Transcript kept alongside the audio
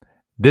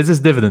This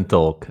is Dividend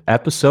Talk,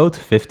 episode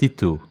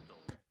 52,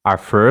 our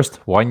first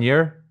 1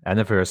 year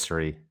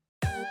anniversary.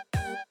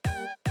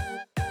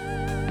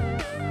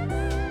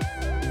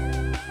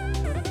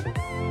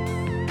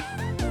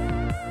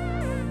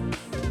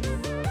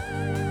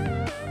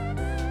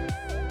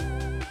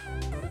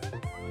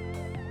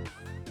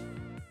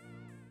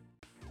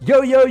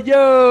 Yo, yo,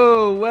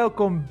 yo!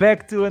 Welcome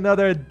back to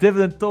another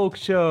Dividend Talk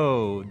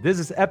show. This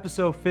is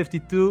episode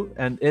 52,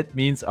 and it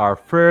means our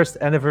first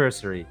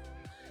anniversary.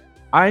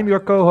 I'm your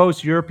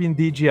co-host European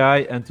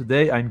DGI, and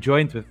today I'm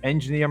joined with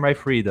Engineer My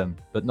Freedom,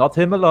 but not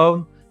him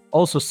alone,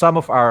 also some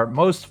of our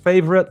most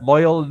favorite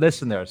loyal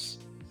listeners.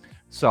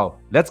 So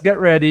let's get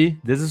ready.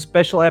 This is a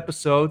special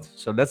episode,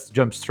 so let's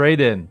jump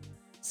straight in.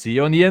 See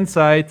you on the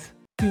inside.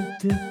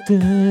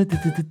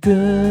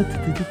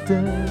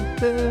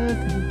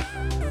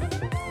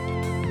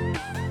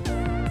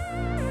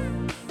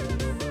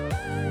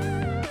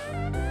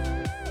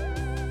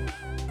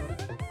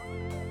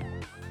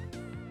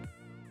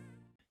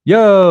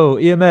 Yo,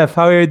 EMF,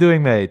 how are you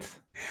doing, mate?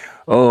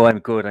 Oh, I'm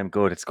good.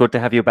 It's good to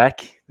have you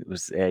back. It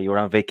was you were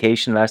on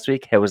vacation last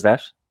week. How was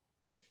that?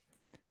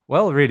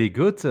 Well, really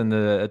good. And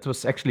it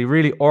was actually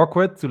really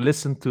awkward to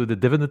listen to the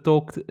Dividend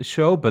Talk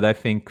show, but I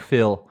think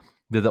Phil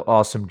did an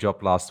awesome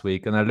job last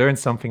week. And I learned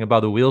something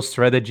about the wheel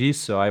strategy.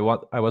 So I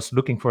was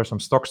looking for some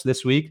stocks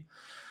this week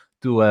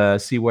to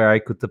see where I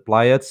could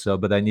apply it.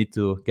 But I need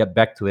to get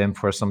back to him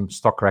for some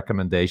stock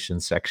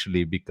recommendations,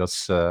 actually,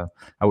 because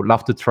I would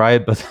love to try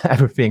it, but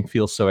everything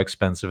feels so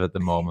expensive at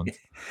the moment.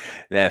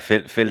 Yeah,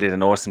 Phil did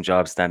an awesome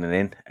job standing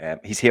in.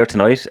 He's here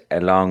tonight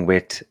along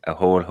with a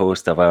whole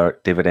host of our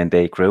Dividend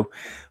Day crew.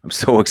 I'm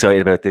so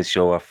excited about this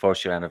show, our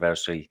first year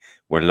anniversary.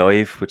 We're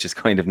live, which is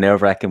kind of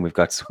nerve-wracking. We've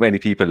got so many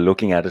people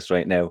looking at us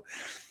right now,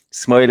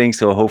 smiling,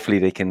 so hopefully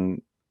they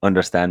can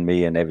understand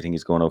me and everything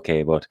is going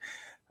okay. But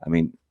I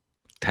mean,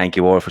 thank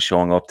you all for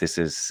showing up.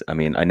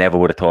 I never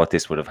would have thought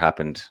this would have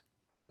happened,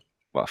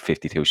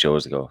 52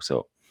 shows ago.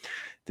 So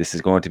this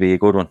is going to be a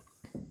good one.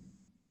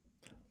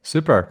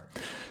 Super.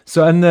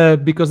 So,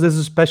 and because this is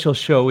a special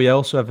show, we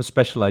also have a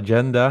special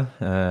agenda.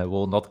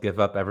 We'll not give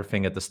up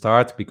everything at the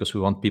start because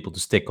we want people to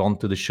stick on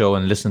to the show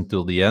and listen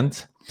till the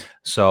end.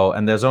 So,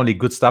 and there's only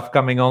good stuff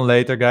coming on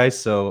later, guys.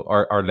 So,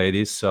 our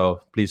ladies. So,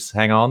 please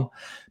hang on.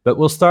 But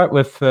we'll start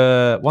with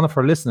one of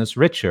our listeners,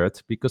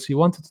 Richard, because he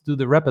wanted to do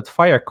the rapid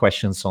fire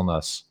questions on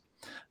us.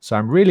 So,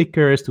 I'm really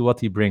curious to what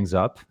he brings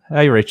up.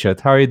 Hey,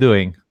 Richard, how are you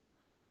doing?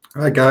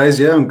 Hi guys,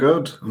 yeah, I'm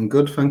good.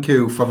 Thank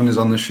you for having us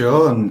on the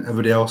show, and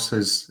everybody else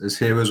is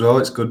here as well.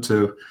 It's good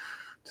to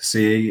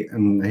see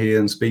and hear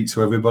and speak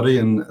to everybody,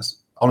 and it's an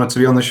honor to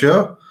be on the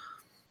show.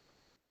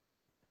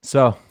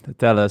 So,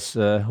 tell us,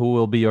 who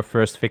will be your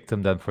first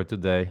victim then for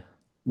today?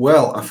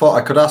 Well, I thought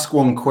I could ask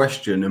one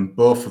question, and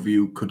both of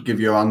you could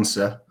give your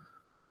answer.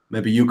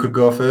 Maybe you could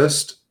go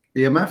first,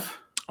 EMF.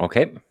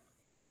 Okay.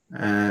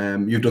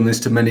 You've done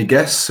this to many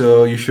guests,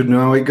 so you should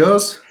know how it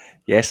goes.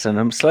 Yes, and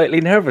I'm slightly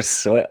nervous,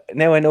 so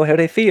now I know how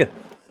they feel.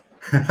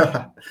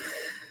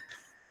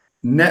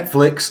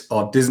 Netflix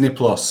or Disney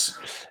Plus?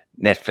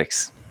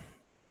 Netflix.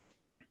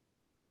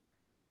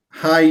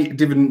 High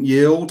dividend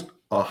yield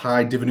or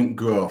high dividend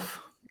growth?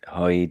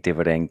 High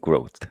dividend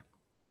growth.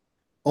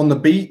 On the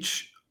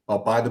beach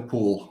or by the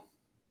pool?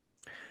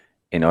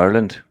 In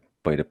Ireland,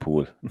 by the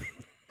pool.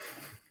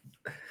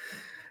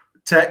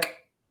 Tech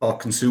or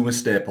consumer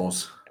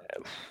staples?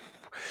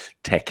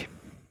 Tech.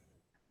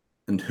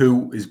 And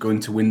who is going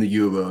to win the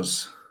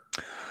Euros?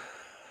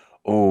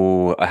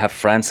 Oh, I have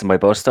France in my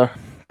buster,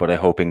 but I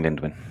hope England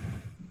win.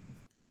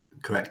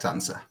 Correct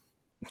answer.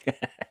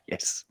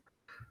 Yes.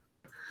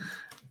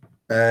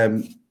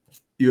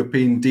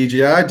 European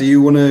DGI, do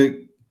you want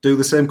to do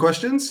the same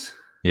questions?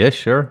 Yeah,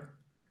 sure.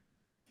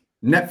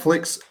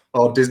 Netflix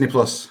or Disney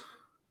Plus?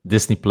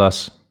 Disney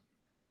Plus.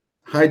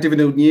 High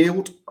dividend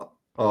yield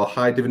or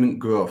high dividend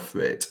growth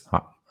rate?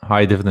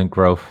 High dividend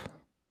growth.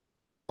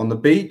 On the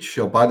beach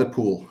or by the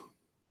pool?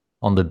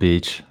 On the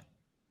beach.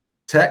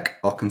 Tech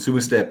or consumer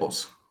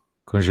staples?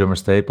 Consumer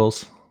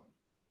staples.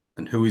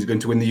 And who is going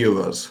to win the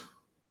Euros?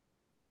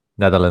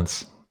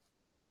 Netherlands.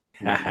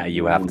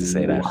 You have to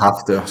say that.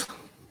 Have to.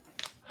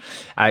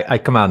 I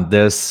come on.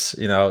 There's,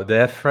 they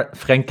have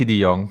Frenkie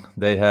de Jong.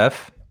 They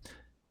have.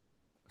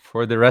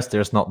 For the rest,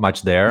 there's not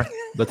much there,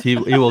 but he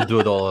will do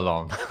it all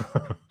alone.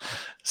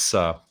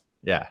 So,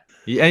 yeah.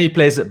 He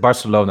plays at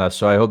Barcelona,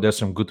 so I hope there's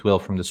some goodwill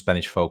from the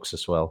Spanish folks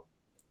as well.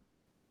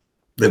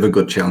 They have a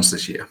good chance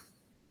this year.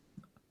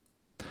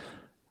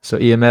 So,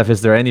 EMF,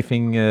 is there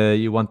anything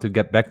you want to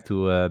get back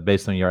to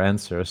based on your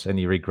answers?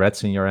 Any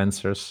regrets in your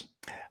answers?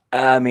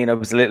 I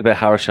was a little bit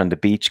harsh on the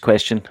beach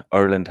question.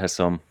 Ireland has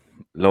some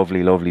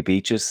lovely, lovely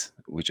beaches.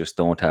 We just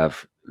don't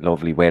have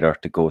lovely weather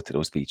to go to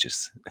those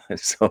beaches.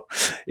 So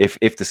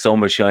if the sun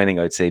was shining,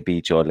 I'd say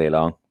beach all day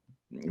long.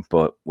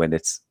 But when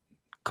it's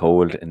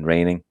cold and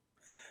raining,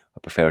 I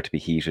prefer to be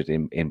heated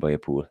in by a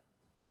pool.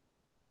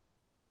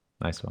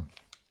 Nice one.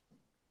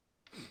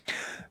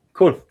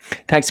 Cool.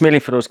 Thanks a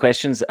million for those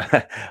questions.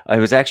 I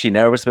was actually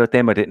nervous about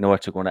them. I didn't know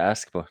what you were going to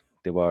ask, but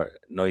they were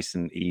nice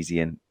and easy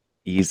and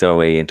eased our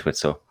way into it.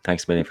 So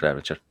thanks a million for that,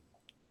 Richard.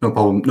 No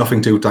problem.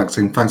 Nothing too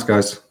taxing. Thanks,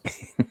 guys.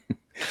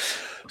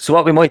 So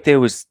what we might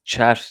do is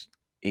chat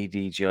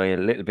EDGI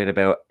a little bit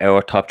about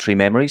our top 3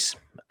 memories,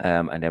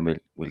 and then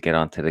we'll get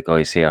on to the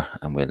guys here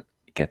and we'll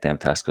get them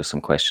to ask us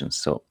some questions.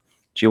 So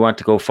do you want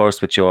to go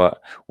first with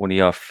one of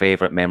your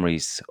favorite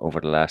memories over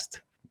the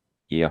last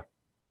year?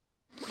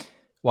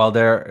 Well,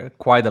 there are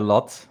quite a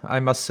lot, I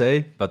must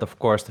say. But of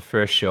course, the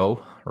first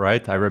show,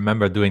 right? I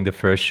remember doing the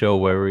first show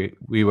where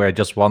we were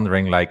just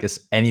wondering, like,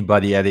 is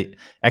anybody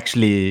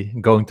actually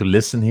going to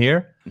listen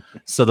here?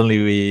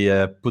 Suddenly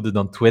we put it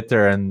on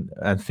Twitter and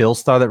Phil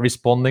started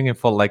responding and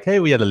felt like, hey,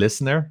 we had a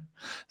listener.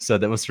 So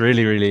that was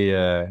really, really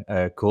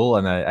cool.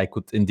 And I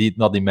could indeed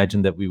not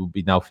imagine that we would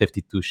be now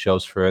 52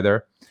 shows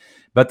further.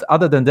 But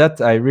other than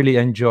that, I really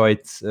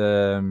enjoyed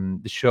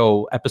the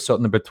show, episode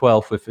number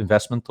 12 with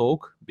Investment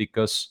Talk,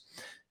 because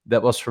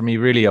that was for me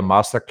really a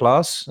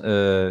masterclass.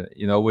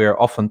 We're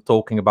often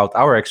talking about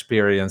our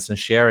experience and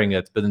sharing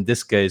it, but in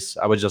this case,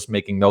 I was just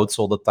making notes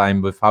all the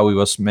time with how he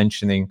was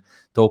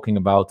talking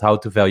about how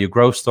to value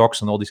growth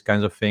stocks and all these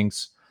kinds of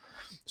things.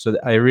 So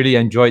I really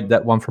enjoyed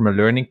that one from a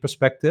learning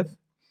perspective.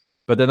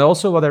 But then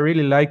also what I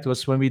really liked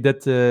was when we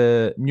did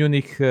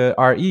Munich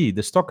RE,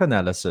 the stock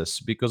analysis,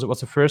 because it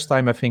was the first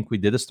time I think we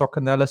did a stock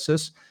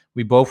analysis.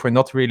 We both were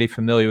not really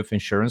familiar with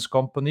insurance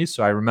companies.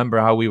 So I remember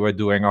how we were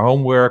doing our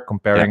homework,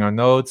 comparing our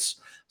notes.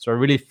 So I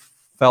really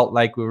felt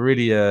like we were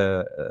really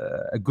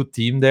a good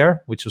team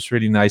there, which was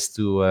really nice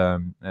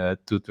to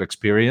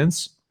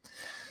experience.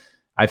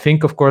 I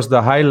think, of course,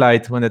 the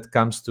highlight when it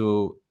comes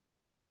to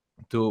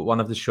one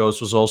of the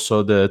shows was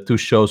also the 2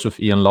 shows with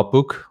Ian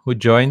Lopbook, who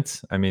joined.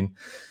 I mean,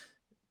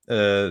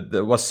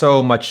 there was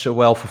so much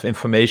wealth of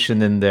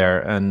information in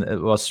there, and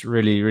it was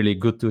really, really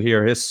good to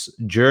hear his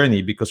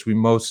journey, because we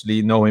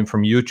mostly know him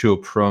from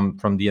YouTube,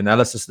 from the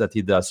analysis that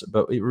he does,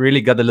 but we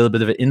really got a little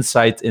bit of an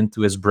insight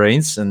into his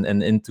brains and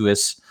into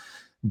his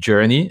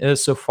journey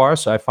so far.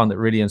 So I found it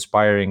really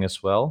inspiring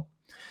as well.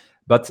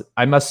 But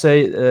I must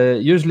say,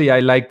 usually I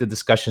like the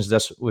discussions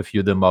that's with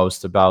you the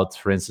most about,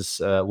 for instance,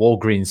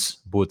 Walgreens,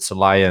 Boots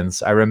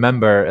Alliance. I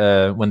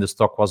remember when the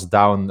stock was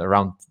down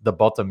around the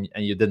bottom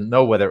and you didn't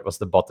know whether it was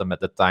the bottom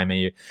at the time,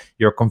 and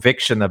your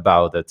conviction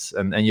about it.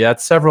 And you had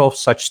several of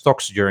such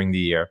stocks during the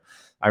year.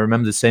 I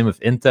remember the same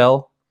with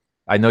Intel.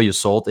 I know you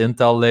sold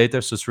Intel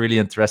later, so it's really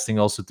interesting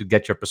also to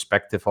get your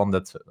perspective on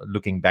that,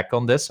 looking back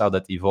on this, how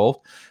that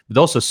evolved. But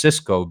also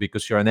Cisco,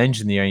 because you're an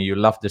engineer and you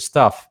love this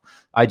stuff.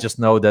 I just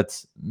know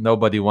that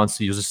nobody wants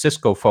to use a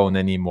Cisco phone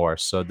anymore.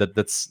 So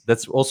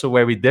that's also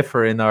where we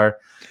differ in our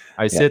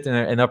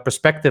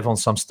perspective on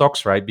some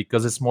stocks, right?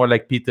 Because it's more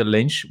like Peter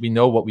Lynch. We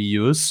know what we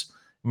use.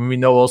 We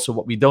know also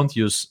what we don't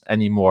use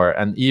anymore.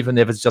 And even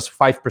if it's just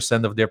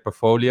 5% of their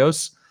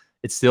portfolios,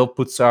 it still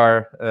puts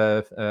our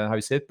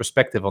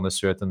perspective on a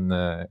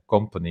certain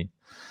company.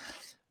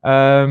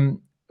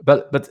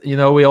 But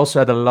we also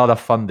had a lot of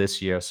fun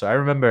this year. So I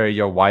remember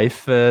your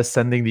wife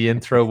sending the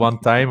intro one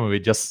time, and we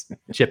just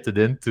chipped it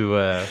in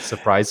to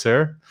surprise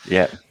her.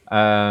 Yeah.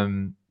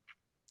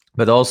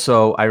 But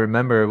also I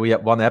remember we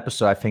had one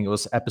episode, I think it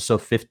was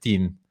episode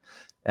 15,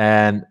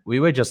 and we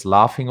were just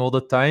laughing all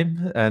the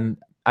time. And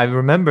I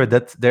remember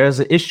that there's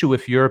an issue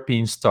with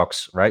European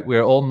stocks, right?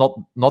 We're all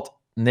not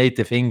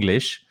native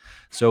English.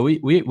 So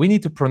we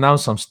need to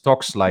pronounce some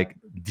stocks like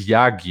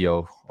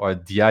Diageo or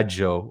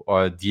Diageo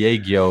or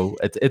Diageo.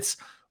 It's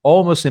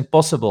almost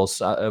impossible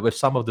with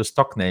some of the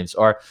stock names.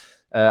 Or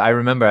I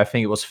remember, I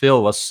think it was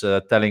Phil was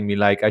telling me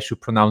like I should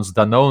pronounce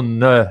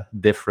Danone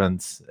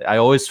different. I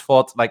always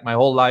thought like my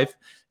whole life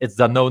it's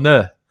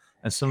Danone.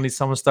 And suddenly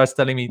someone starts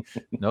telling me,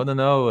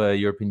 no,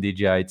 European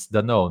DJI, it's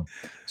Danone.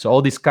 So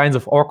all these kinds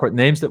of awkward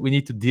names that we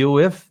need to deal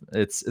with,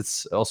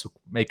 it's also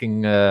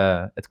making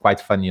it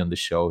quite funny on the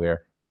show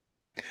here.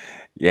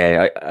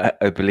 Yeah,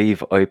 I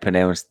believe I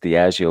pronounced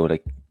Diageo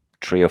like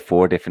 3 or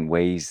 4 different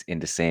ways in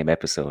the same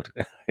episode.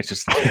 It's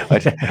just I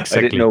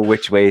didn't know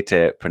which way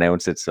to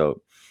pronounce it,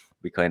 so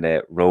we kind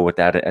of roll with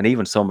that. And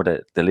even some of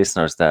the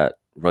listeners that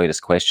write us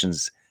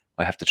questions,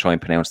 I have to try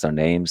and pronounce their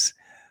names.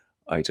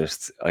 I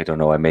don't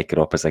know. I make it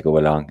up as I go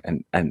along,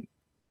 and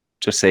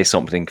just say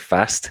something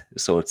fast,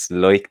 so it's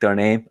like their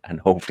name, and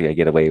hopefully I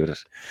get away with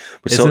it.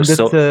 But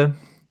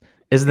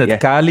isn't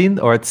it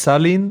Kalin or it's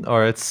Salin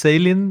or it's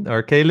Salin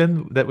or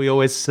Kalin that we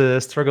always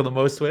struggle the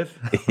most with?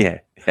 Yeah.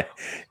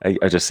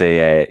 I just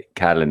say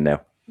Kalin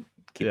now.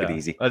 Keep it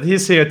easy. But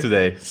he's here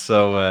today,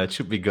 so it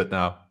should be good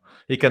now.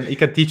 He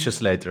can teach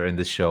us later in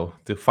the show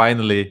to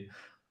finally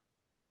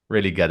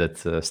really get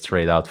it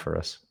straight out for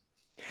us.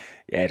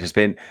 Yeah, it has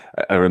been.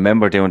 I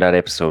remember doing that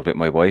episode with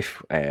my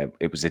wife.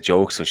 It was a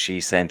joke, so she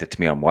sent it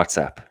to me on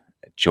WhatsApp,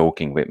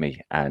 joking with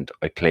me, and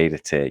I played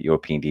it to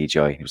European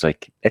DJI. He was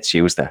like, "Let's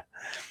use that,"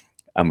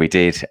 and we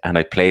did. And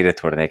I played it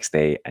for the next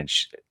day, and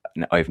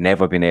I've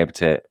never been able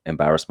to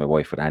embarrass my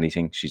wife with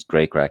anything. She's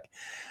great crack,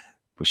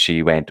 but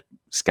she went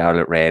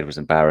scarlet red, was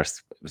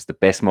embarrassed. It was the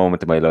best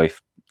moment of my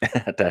life.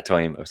 at that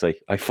time. I was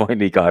like, I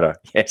finally got her.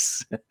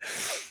 Yes.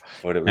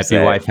 But it was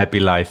Happy wife, happy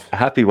life. a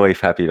happy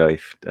wife, happy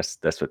life.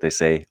 That's what they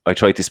say. I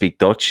tried to speak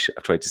Dutch.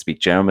 I tried to speak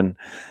German,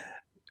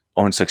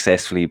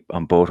 unsuccessfully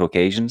on both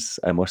occasions,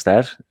 I must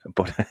add,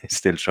 but I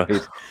still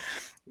tried.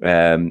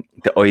 The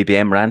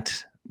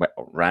IBM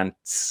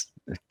rants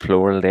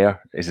plural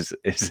there is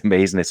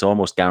amazing. It's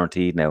almost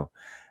guaranteed now.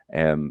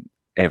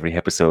 Every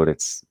episode,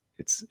 it's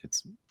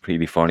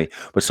really funny.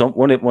 But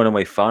one of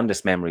my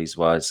fondest memories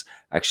was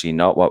actually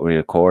not what we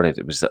recorded.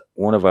 It was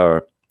one of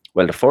our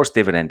the first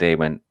dividend day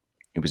when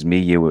it was me,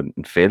 you,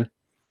 and Phil,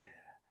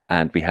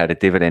 and we had a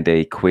dividend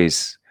day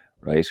quiz,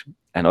 right?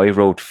 And I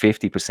wrote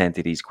 50%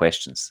 of these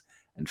questions,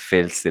 and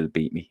Phil still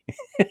beat me.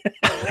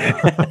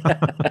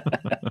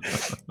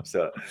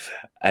 So,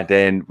 and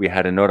then we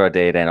had another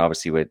day then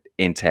obviously with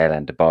Intel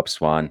and the Bob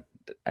Swan.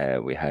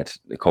 We had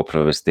a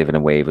couple of us,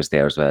 dividend wave was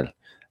there as well.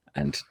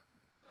 And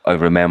I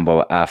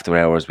remember after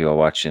hours we were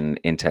watching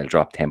Intel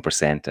drop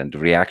 10%, and the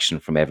reaction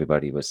from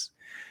everybody was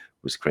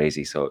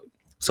crazy. So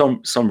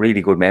some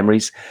really good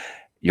memories.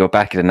 Your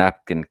back of the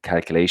napkin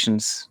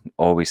calculations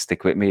always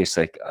stick with me. It's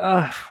like,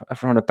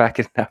 I've run a back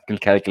of the napkin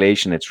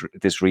calculation. It's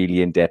this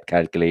really in-depth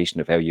calculation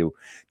of how you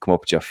come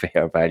up with your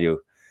fair value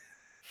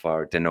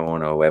for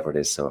Danone or whoever it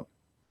is. So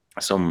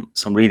some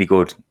really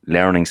good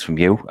learnings from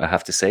you, I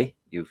have to say.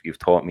 You've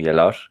taught me a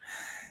lot.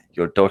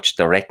 Your Dutch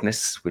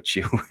directness, which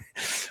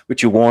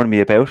you warned me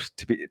about,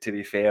 to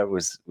be fair,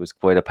 was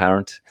quite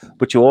apparent.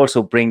 But you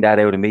also bring that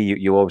out of me.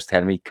 You always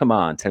tell me, come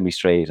on, tell me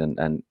straight,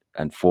 and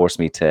force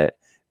me to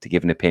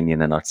give an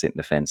opinion and not sit in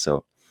the fence.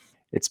 So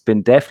it's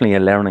been definitely a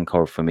learning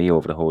curve for me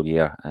over the whole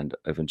year, and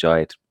I've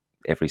enjoyed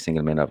every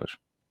single minute of it.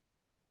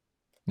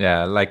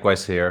 Yeah,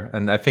 likewise here.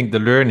 And I think the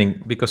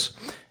learning, because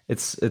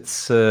it's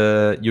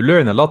you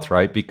learn a lot,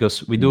 right?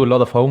 Because we do a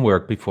lot of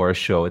homework before a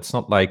show. It's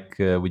not like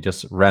we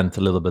just rant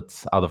a little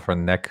bit out of our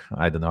neck.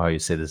 I don't know how you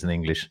say this in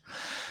English,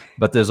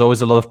 but there's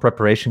always a lot of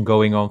preparation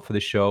going on for the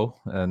show.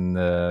 And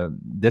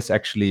this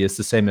actually is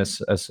the same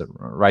as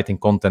writing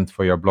content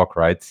for your blog,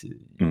 right?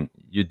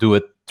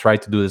 You try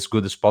to do it as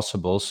good as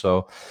possible.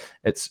 So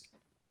it's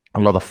a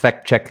lot of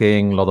fact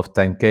checking, a lot of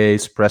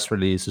 10Ks, press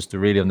releases to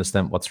really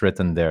understand what's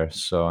written there.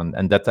 So,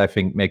 and that I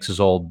think makes us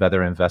all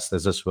better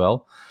investors as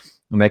well.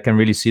 And I can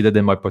really see that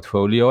in my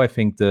portfolio. I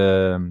think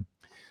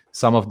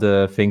some of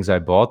the things I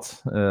bought,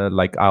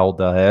 like Ahold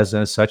Delhaize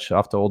and such,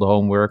 after all the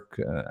homework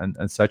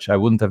and such, I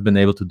wouldn't have been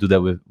able to do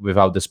that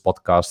without this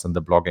podcast and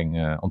the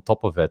blogging on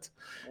top of it.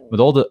 But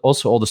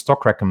also all the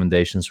stock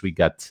recommendations we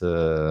get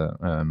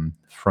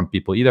from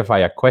people, either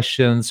via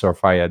questions or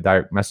via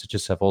direct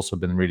messages, have also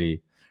been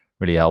really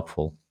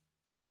helpful.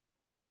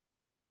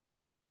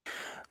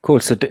 Cool.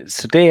 So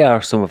they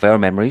are some of our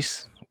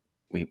memories.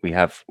 We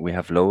have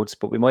loads,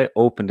 but we might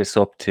open this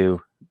up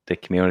to the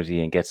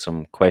community and get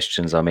some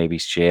questions, or maybe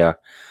share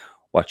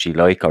what you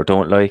like or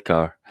don't like,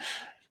 or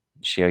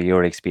share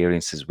your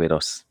experiences with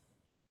us.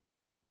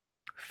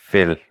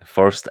 Phil,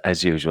 first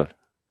as usual.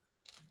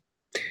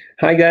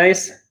 Hi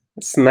guys,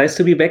 it's nice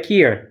to be back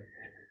here,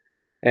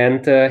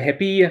 and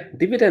happy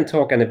Dividend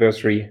Talk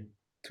anniversary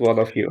to all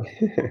of you.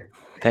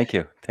 Thank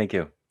you.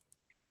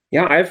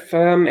 Yeah, I've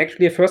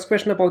actually a first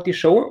question about the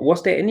show.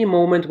 Was there any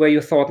moment where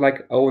you thought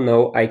like, oh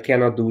no, I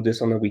cannot do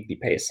this on a weekly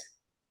pace?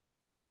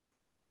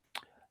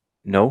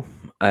 No,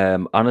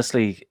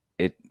 honestly,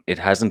 it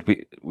hasn't.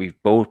 We've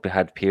both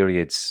had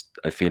periods,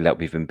 I feel, that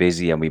we've been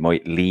busy and we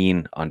might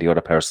lean on the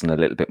other person a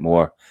little bit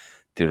more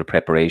through the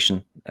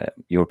preparation.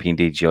 European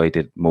DGI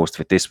did most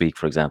of it this week,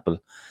 for example.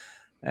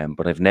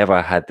 But I've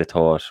never had the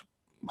thought,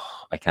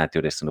 I can't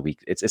do this in a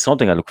week. It's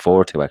something I look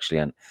forward to, actually,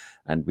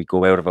 and we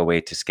go out of our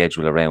way to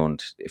schedule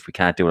around. If we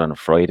can't do it on a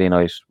Friday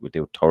night, we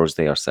do it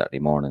Thursday or Saturday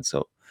morning.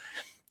 So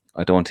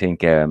I don't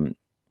think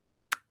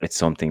it's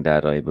something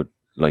that I would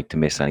like to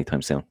miss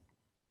anytime soon.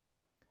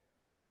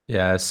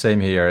 Yeah, same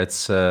here.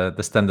 It's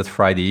the standard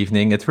Friday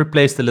evening. It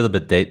replaced a little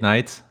bit date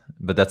night,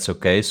 but that's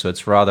okay. So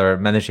it's rather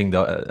managing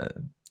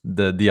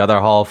the other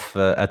half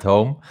at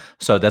home.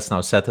 So that's now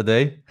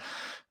Saturday.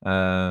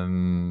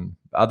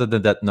 Other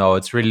than that, no,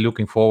 it's really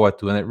looking forward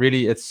to, and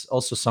it's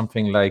also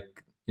something like,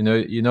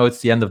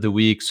 it's the end of the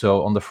week.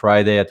 So on the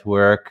Friday at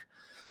work,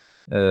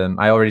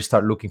 I already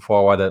start looking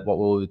forward at what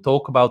will we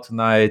talk about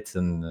tonight.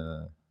 And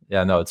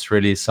it's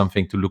really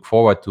something to look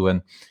forward to.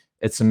 And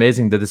it's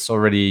amazing that it's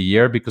already a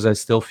year, because I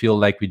still feel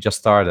like we just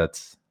started.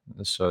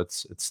 So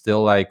it's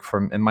still like,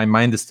 and my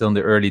mind is still in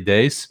the early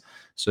days.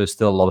 So there's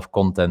still a lot of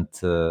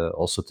content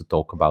also to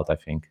talk about, I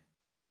think.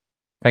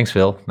 Thanks,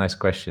 Phil. Nice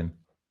question.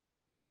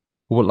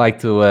 Who would like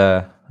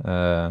to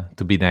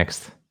be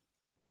next?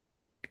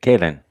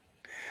 Kaylin,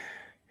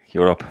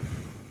 you're up.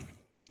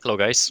 Hello,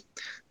 guys.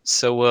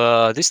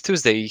 So this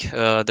Tuesday,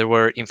 there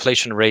were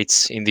inflation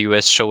rates in the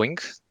US showing,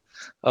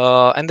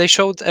 and they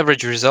showed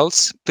average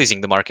results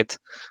pleasing the market.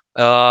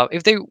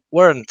 If they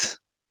weren't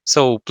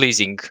so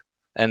pleasing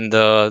and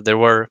there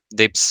were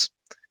dips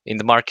in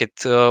the market,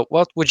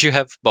 what would you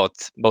have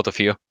bought, both of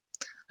you,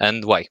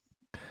 and why?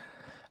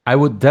 I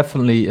would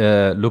definitely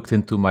look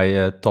into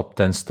my top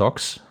 10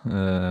 stocks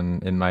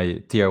in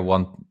my tier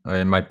one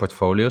in my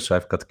portfolio. So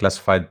I've got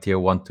classified tier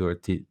one to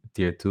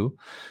tier two.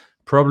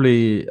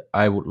 Probably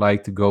I would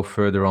like to go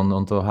further on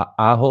onto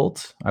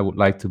Ahold. I would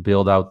like to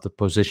build out the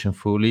position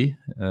fully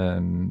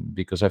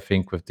because I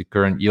think with the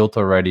current yield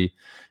already,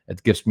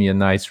 it gives me a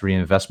nice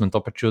reinvestment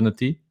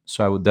opportunity.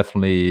 So I would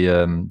definitely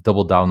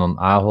double down on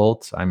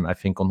Ahold. I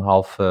think on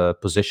half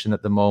position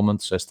at the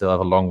moment, so I still have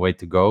a long way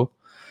to go.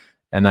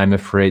 And I'm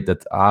afraid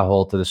that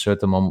Ahold at a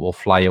certain moment will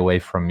fly away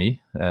from me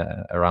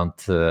around,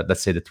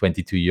 let's say, the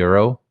 22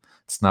 euro.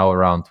 It's now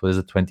around, what is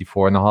it,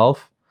 24 and a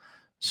half.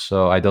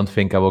 So I don't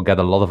think I will get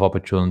a lot of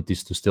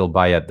opportunities to still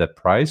buy at that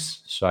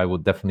price. So I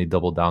would definitely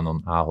double down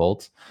on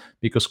Ahold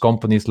because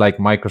companies like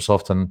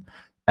Microsoft and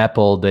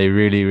Apple, they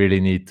really, really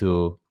need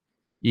to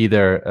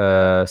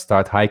either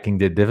start hiking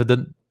their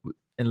dividend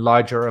in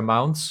larger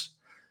amounts,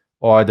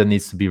 or there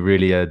needs to be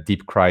really a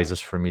deep crisis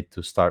for me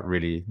to start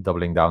really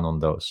doubling down on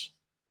those.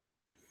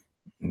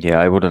 Yeah,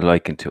 I would have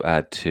likened to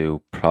add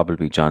to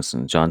probably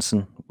Johnson &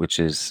 Johnson, which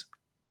is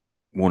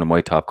one of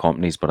my top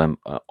companies, but I'm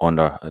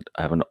I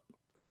have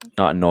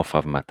not enough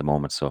of them at the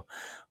moment. So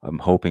I'm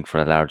hoping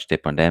for a large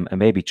dip on them, and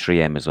maybe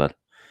 3M as well.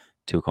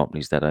 Two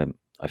companies that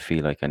I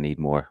feel like I need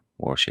more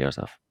shares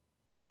of.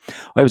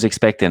 I was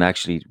expecting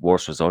actually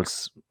worse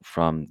results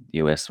from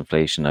US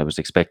inflation. I was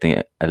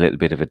expecting a little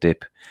bit of a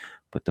dip,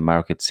 but the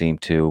market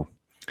seemed to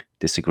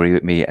disagree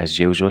with me as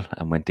usual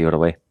and went the other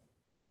way.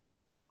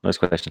 Nice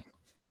question.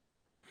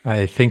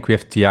 I think we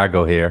have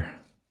Tiago here.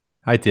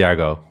 Hi,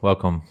 Tiago.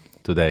 Welcome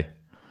today.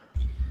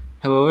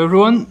 Hello,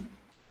 everyone.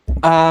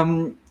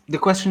 The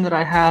question that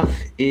I have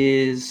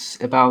is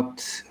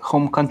about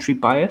home country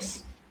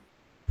bias.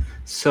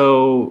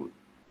 So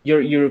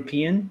you're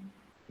European.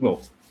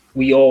 Well,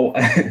 we all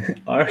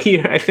are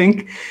here, I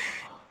think.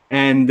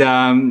 And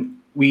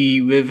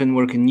we live and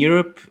work in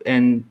Europe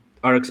and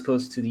are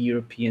exposed to the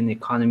European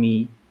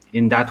economy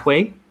in that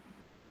way.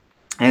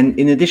 And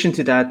in addition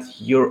to that,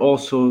 you're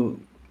also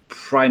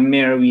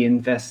primarily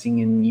investing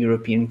in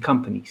European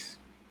companies.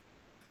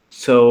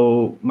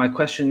 So my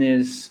question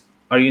is,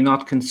 are you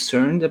not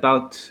concerned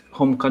about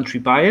home country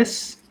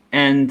bias?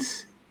 And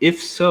if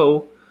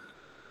so,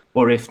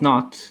 or if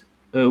not,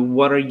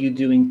 what are you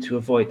doing to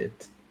avoid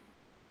it?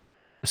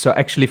 So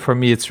actually, for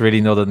me, it's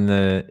really not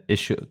an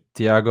issue,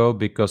 Tiago,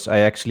 because I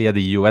actually had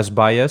a US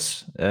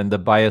bias, and the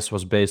bias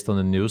was based on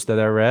the news that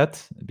I read.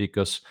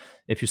 Because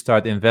if you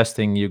start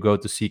investing, you go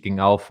to Seeking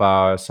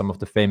Alpha, some of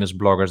the famous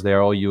bloggers,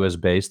 they're all US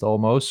based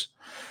almost.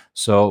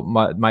 So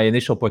my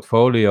initial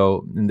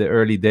portfolio in the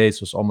early days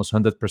was almost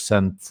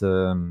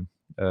 100%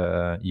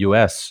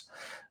 US.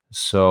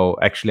 So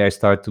actually, I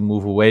started to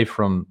move away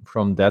from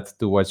that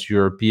towards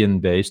European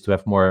based to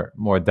have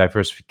more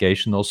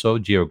diversification also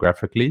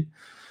geographically.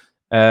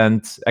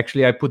 And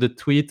actually, I put a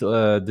tweet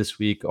this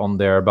week on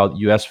there about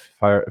US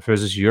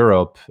versus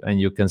Europe. And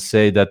you can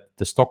say that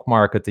the stock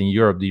market in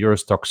Europe, the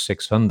Eurostoxx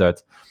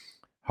 600,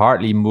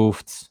 hardly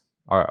moved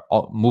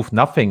or moved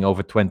nothing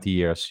over 20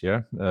 years.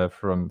 Yeah,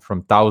 from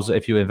 1,000,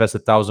 if you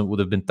invested 1,000, would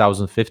have been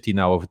 1,050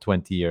 now over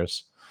 20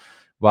 years,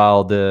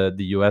 while the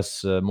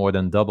US more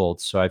than doubled.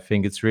 So I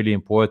think it's really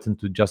important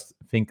to just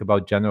think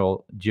about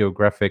general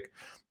geographic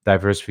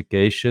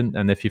diversification.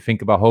 And if you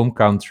think about home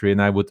country,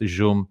 and I would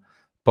assume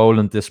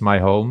Poland is my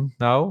home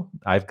now.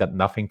 I've got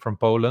nothing from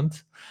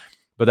Poland,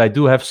 but I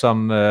do have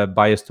some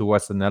bias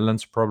towards the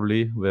Netherlands,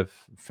 probably with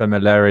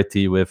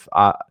familiarity with,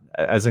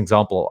 as an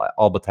example,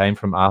 Albert Heijn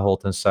from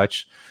Ahold and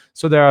such.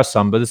 So there are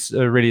some, but it's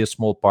really a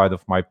small part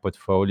of my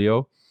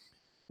portfolio.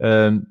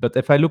 But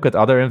if I look at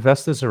other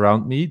investors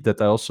around me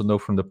that I also know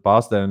from the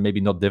past, and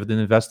maybe not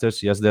dividend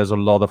investors, yes, there's a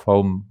lot of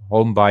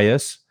home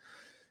bias.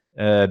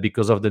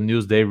 Because of the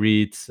news they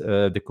read,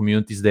 the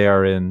communities they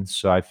are in.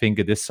 So I think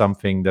it is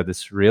something that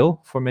is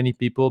real for many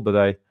people,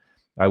 but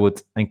I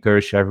would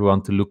encourage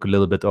everyone to look a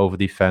little bit over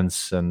the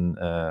fence and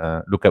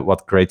look at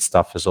what great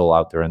stuff is all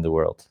out there in the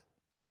world.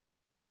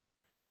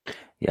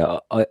 Yeah,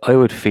 I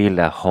would feel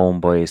that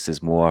home bias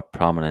is more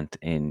prominent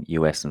in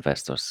US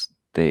investors.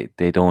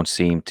 They don't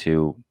seem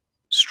to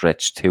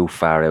stretch too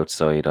far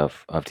outside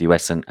of the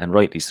US, and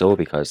rightly so,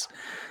 because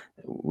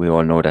we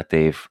all know that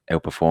they've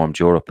outperformed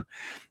Europe.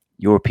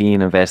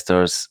 European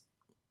investors,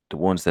 the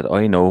ones that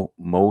I know,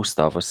 most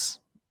of us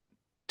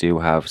do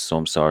have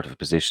some sort of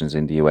positions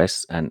in the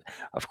US. And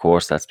of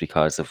course, that's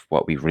because of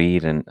what we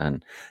read,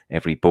 and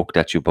every book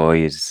that you buy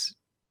is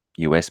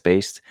US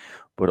based,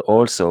 but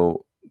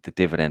also the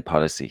dividend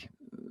policy.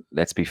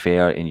 Let's be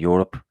fair, in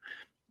Europe,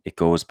 it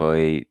goes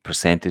by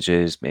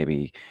percentages,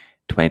 maybe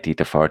 20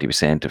 to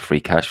 40% of free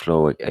cash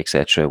flow,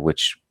 etc.,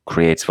 which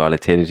creates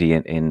volatility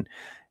in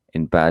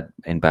bad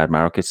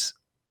markets.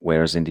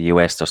 Whereas in the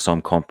US, there's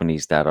some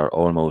companies that are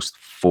almost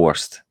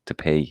forced to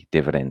pay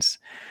dividends.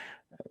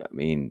 I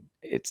mean,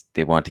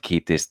 they want to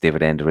keep this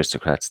dividend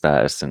aristocrat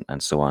status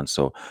and so on.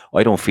 So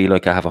I don't feel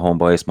like I have a home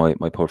bias.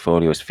 My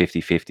portfolio is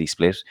 50-50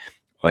 split.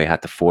 I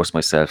had to force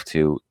myself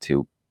to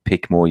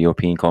pick more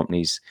European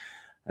companies.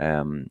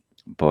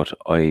 But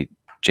I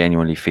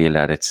genuinely feel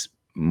that it's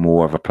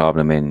more of a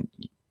problem in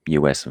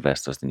US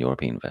investors than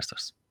European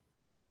investors.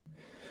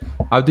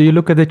 How do you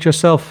look at it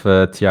yourself,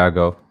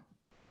 Thiago?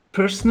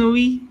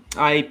 Personally,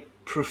 I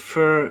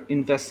prefer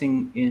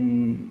investing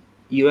in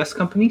US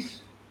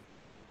companies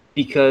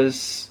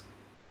because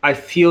I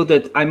feel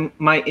that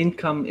my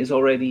income is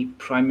already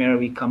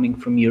primarily coming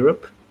from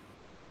Europe.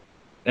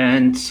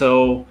 And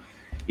so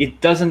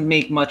it doesn't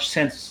make much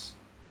sense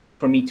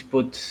for me to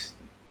put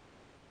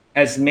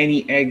as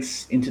many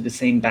eggs into the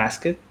same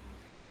basket.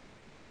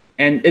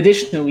 And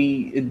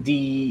additionally,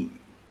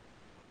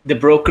 the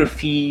broker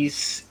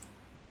fees,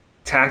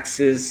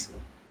 taxes,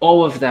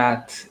 all of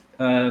that.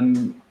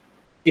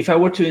 If I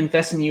were to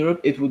invest in Europe,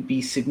 it would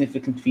be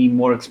significantly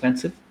more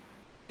expensive.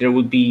 There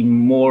would be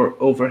more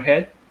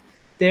overhead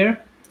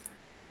there.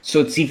 So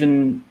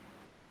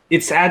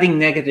it's adding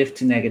negative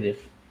to negative.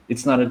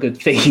 It's not a good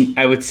thing,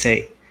 I would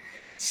say.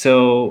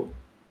 So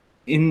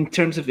in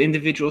terms of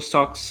individual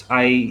stocks,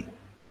 I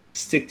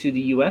stick to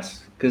the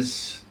US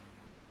because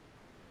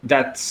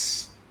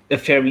that's a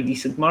fairly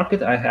decent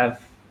market. I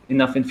have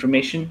enough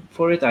information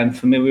for it. I'm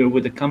familiar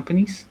with the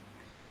companies.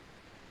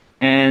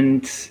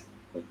 And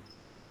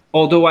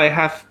although I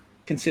have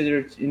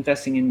considered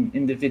investing in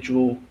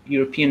individual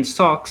European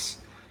stocks,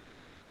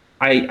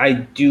 I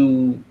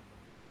do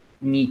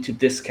need to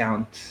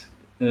discount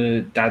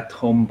that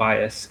home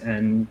bias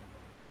and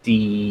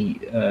the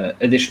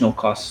additional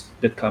costs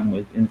that come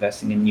with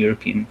investing in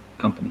European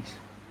companies.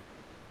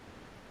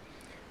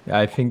 Yeah,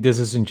 I think this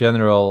is in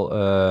general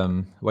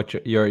what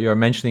you're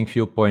mentioning.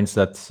 Few points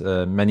that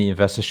many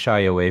investors shy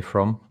away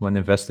from when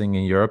investing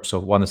in Europe. So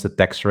one is the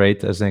tax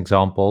rate, as an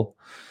example.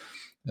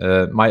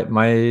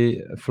 My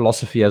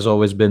philosophy has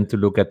always been to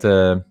look at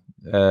the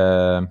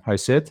how you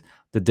say it,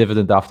 the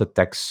dividend after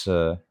tax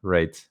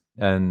rate.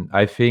 And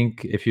I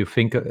think if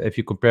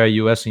you compare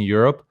US and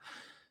Europe,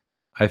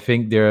 I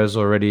think there's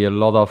already a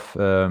lot of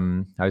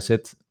how you say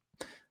it,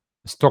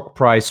 stock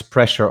price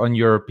pressure on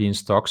European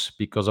stocks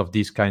because of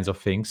these kinds of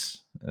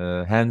things.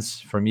 Hence,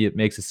 for me, it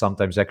makes it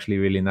sometimes actually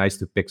really nice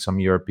to pick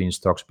some European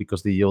stocks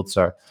because the yields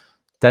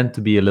tend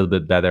to be a little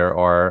bit better,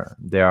 or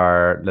they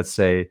are, let's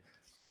say,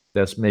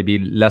 there's maybe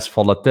less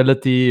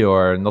volatility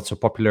or not so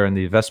popular in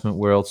the investment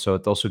world. So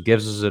it also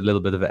gives us a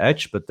little bit of an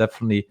edge, but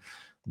definitely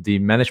the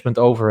management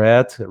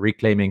overhead,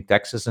 reclaiming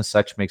taxes and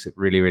such makes it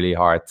really, really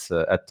hard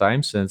at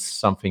times. And it's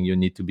something you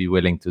need to be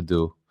willing to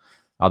do.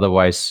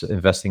 Otherwise,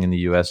 investing in the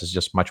US is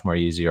just much more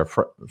easier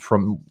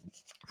from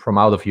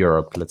out of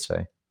Europe, let's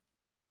say.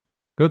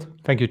 Good.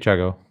 Thank you,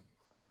 Thiago.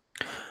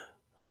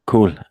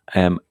 Cool.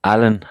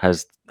 Alan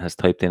has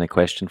typed in a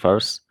question for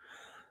us,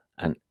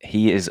 and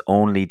he is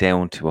only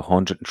down to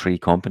 103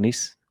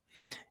 companies,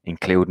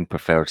 including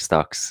preferred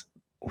stocks.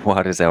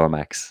 What is our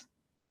max?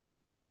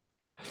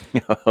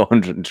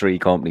 103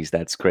 companies.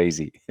 That's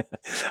crazy.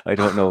 I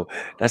don't know.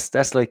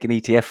 That's like an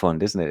ETF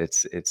fund, isn't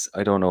it? It's.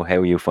 I don't know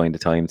how you find the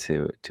time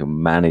to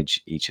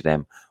manage each of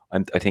them.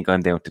 I think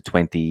I'm down to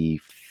 23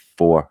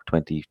 or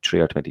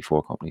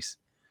 24 companies.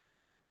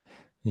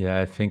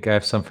 Yeah, I think I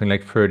have something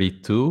like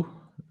 32,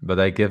 but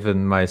I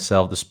given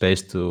myself the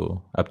space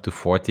to up to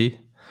 40.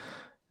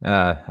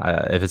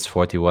 If it's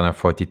 41 or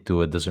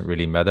 42, it doesn't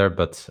really matter.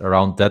 But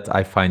around that,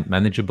 I find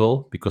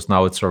manageable because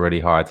now it's already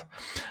hard.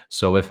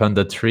 So with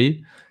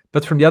 103,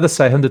 but from the other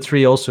side,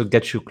 103 also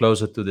gets you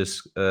closer to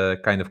this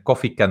kind of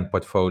coffee can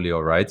portfolio,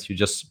 right? You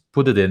just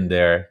put it in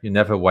there. You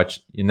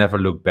never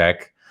look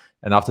back.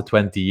 And after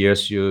 20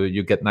 years,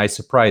 you get nice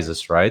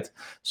surprises, right?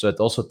 So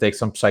it also takes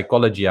some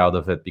psychology out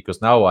of it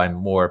because now I'm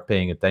more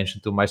paying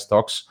attention to my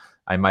stocks.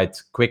 I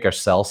might quicker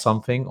sell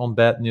something on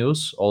bad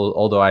news,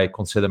 although I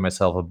consider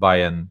myself a buy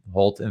and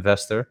hold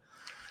investor.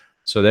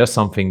 So there's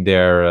something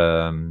there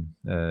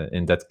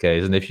in that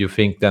case. And if you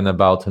think then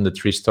about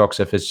 103 stocks,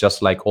 if it's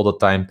just like all the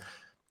time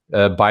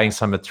buying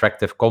some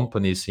attractive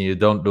companies and you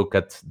don't look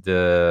at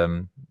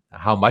the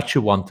how much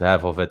you want to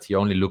have of it, you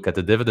only look at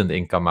the dividend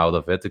income out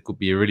of it, it could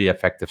be a really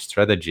effective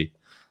strategy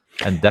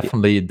and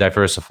definitely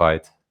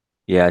diversified.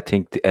 Yeah, I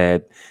think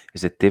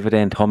is it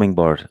Dividend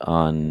Hummingbird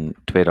on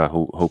Twitter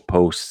who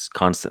posts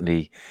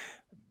constantly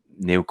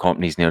new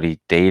companies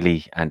nearly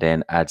daily and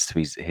then adds to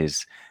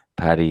his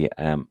paddy.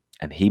 And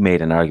he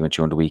made an argument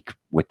during the week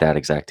with that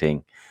exact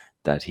thing,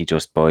 that he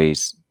just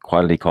buys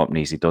quality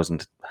companies. He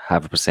doesn't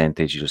have a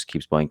percentage. He just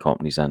keeps buying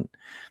companies and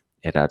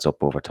it adds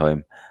up over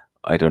time.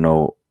 I don't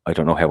know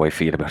how I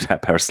feel about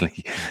that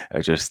personally.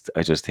 I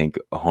just think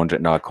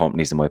 100 odd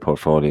companies in my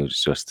portfolio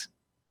is just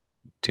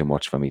too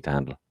much for me to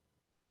handle.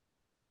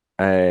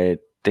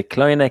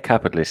 Decline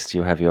Capitalist,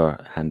 you have your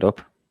hand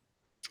up.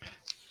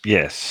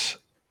 Yes.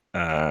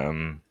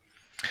 I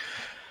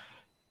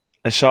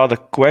saw the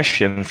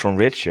question from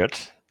Richard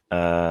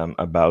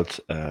about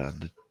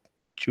the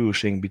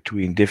choosing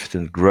between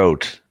dividend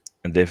growth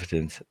and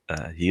dividend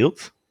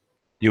yield.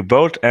 You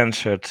both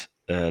answered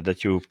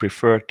that you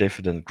prefer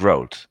dividend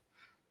growth.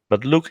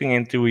 But looking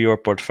into your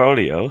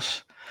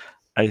portfolios,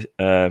 I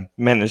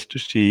managed to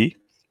see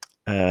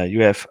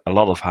you have a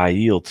lot of high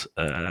yield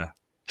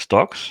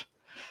stocks,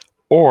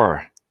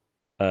 or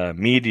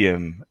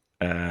medium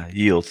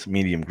yield,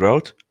 medium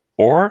growth,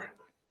 or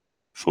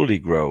fully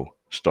grow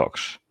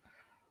stocks.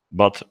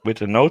 But with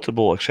the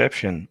notable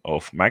exception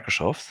of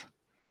Microsoft,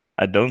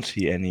 I don't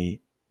see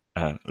any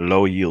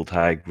low yield,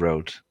 high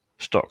growth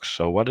stocks.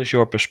 So, what is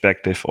your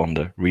perspective on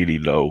the really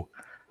low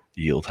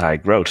yield, high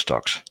growth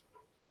stocks?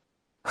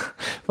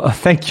 Well,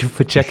 thank you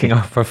for checking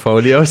our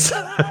portfolios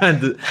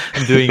and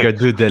doing your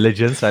due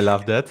diligence. I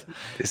love that.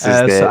 This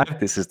is So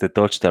this is the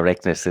Dutch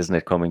directness, isn't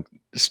it? Coming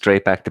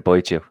straight back to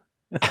bite you.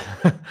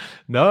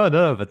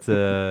 No, but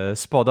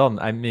spot on.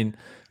 I mean,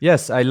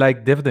 yes, I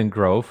like dividend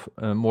growth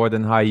more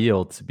than high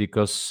yield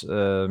because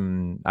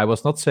I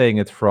was not saying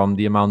it from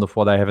the amount of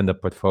what I have in the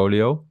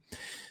portfolio.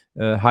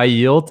 High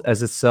yield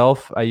as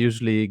itself, I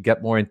usually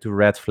get more into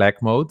red flag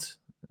mode.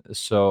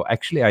 So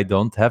actually, I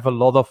don't have a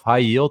lot of high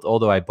yield,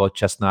 although I bought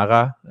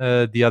Chesnara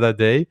the other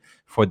day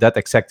for that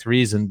exact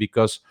reason.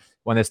 Because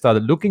when I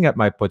started looking at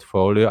my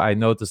portfolio, I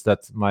noticed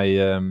that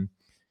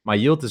my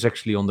yield is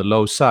actually on the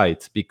low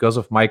side because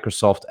of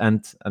Microsoft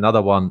and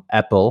another one,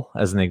 Apple,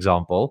 as an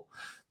example.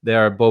 They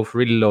are both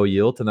really low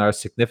yield and are a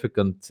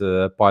significant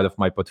part of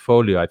my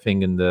portfolio, I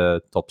think in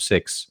the top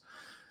 6.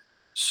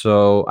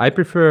 So I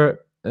prefer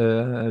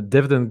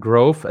dividend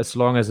growth as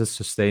long as it's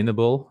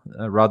sustainable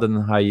rather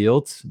than high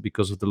yield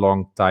because of the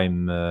long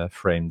time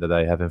frame that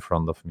I have in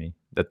front of me.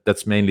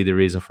 That's mainly the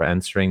reason for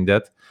answering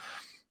that.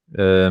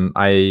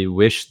 I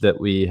wish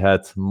that we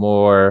had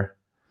more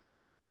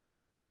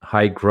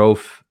high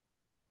growth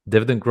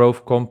dividend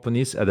growth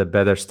companies at a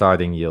better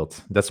starting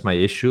yield. That's my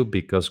issue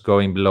because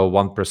going below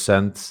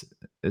 1%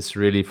 is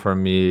really for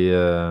me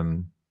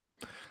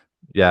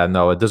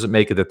it doesn't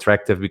make it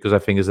attractive because I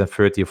think it's in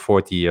 30 or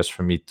 40 years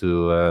for me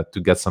to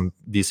get some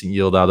decent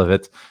yield out of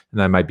it,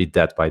 and I might be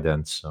dead by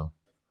then. So,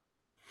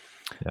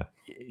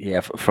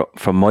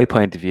 From my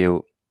point of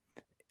view,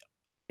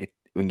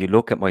 when you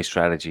look at my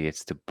strategy,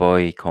 it's to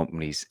buy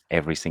companies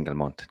every single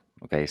month.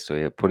 Okay, so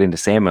you put in the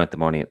same amount of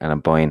money, and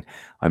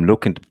I'm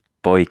looking to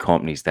buy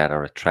companies that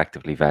are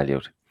attractively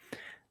valued.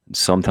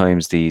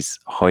 Sometimes these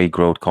high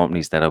growth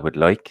companies that I would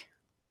like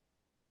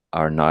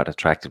are not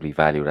attractively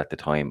valued at the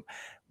time,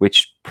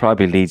 which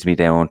probably leads me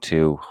down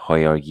to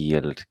higher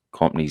yield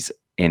companies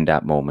in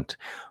that moment.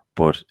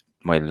 But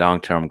my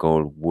long-term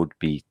goal would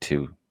be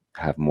to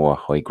have more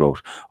high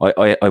growth.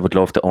 I would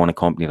love to own a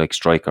company like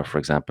Stryker, for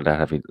example, that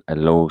have a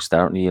low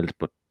starting yield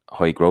but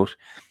high growth.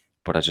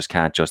 But I just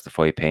can't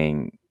justify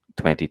paying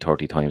 20,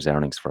 30 times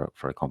earnings for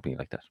a company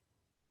like that.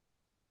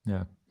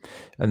 Yeah.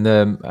 And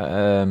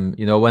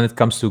when it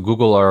comes to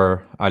Google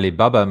or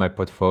Alibaba in my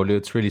portfolio,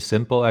 it's really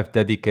simple. I've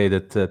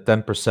dedicated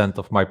 10%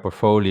 of my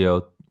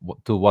portfolio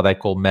to what I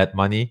call mad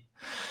money.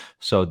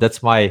 So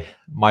that's my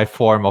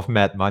form of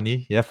mad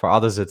money. Yeah, for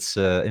others it's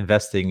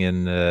investing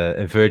in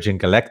Virgin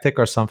Galactic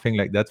or something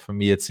like that. For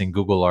me, it's in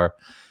Google or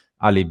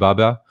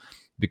Alibaba,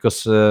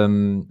 because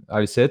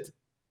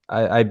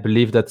I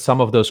believe that some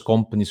of those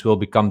companies will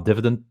become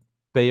dividend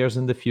payers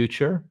in the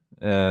future.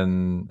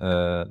 And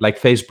like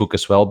Facebook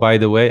as well, by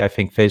the way. I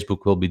think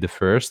Facebook will be the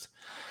first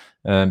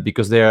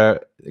because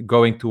they're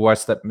going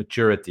towards that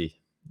maturity.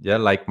 Yeah,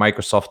 like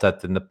Microsoft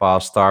had in the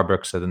past,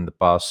 Starbucks had in the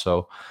past.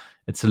 So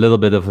it's a little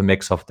bit of a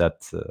mix of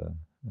that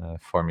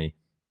for me.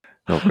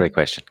 No, great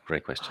question.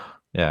 Great question.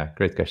 Yeah,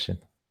 great question.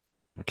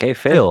 Okay,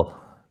 Phil.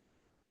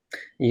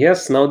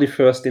 Yes, now the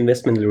first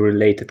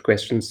investment-related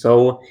question.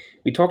 So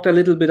we talked a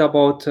little bit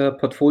about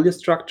portfolio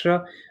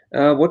structure.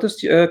 What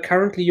is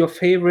currently your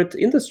favorite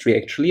industry,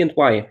 actually, and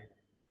why?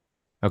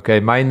 Okay,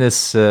 mine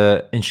is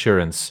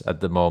insurance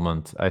at the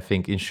moment. I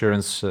think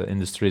insurance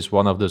industry is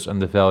one of those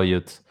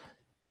undervalued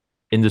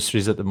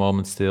industries at the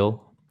moment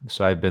still.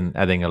 So I've been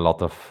adding a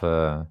lot of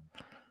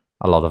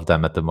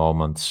them at the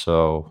moment.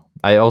 So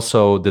I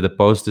also did a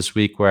post this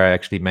week where I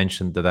actually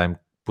mentioned that I'm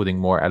putting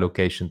more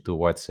allocation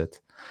towards it.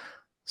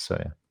 So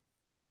yeah,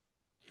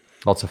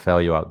 lots of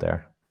value out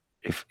there.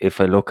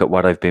 If I look at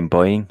what I've been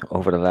buying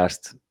over the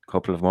last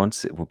couple of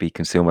months, it would be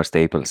consumer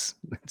staples.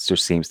 It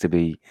just seems to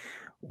be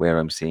where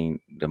I'm seeing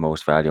the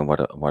most value and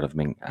what I've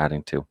been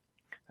adding to.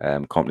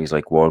 Companies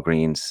like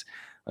Walgreens,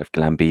 I've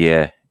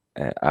Glanbia,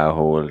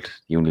 Ahold,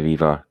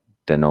 Unilever,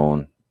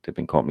 Danone. They've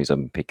been companies I've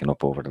been picking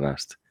up over the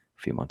last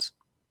few months.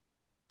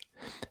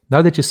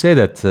 Now that you say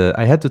that,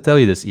 I had to tell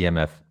you this,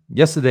 EMF.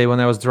 Yesterday, when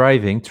I was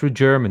driving through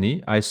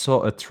Germany, I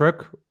saw a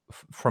truck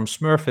from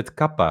Smurfit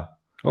Kappa.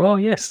 Oh,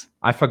 yes.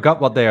 I forgot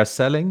what they are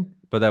selling,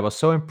 but I was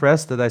so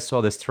impressed that I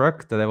saw this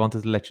truck that I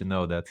wanted to let you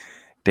know that.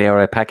 They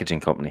are a packaging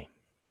company.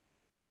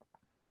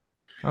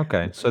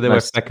 Okay, so they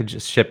were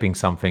shipping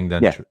something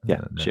then.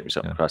 Shipping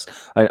something across.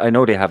 I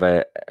know they have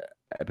a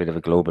bit of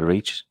a global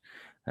reach,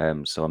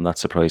 so I'm not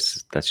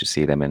surprised that you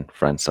see them in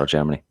France or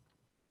Germany.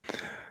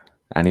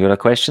 Any other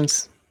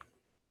questions?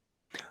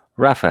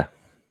 Rafa.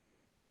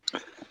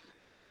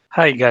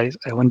 Hi guys,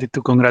 I wanted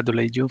to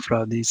congratulate you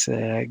for this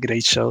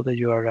great show that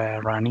you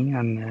are running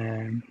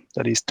and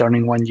that is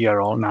turning 1 year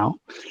old now.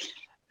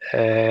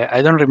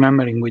 I don't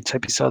remember in which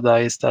episode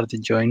I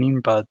started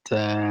joining, but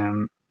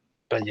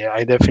yeah,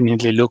 I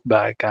definitely look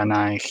back and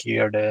I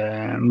hear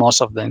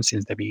most of them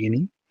since the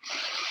beginning.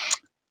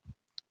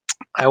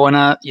 I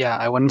wanna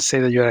say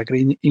that you're a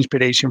great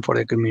inspiration for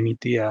the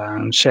community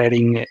and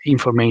sharing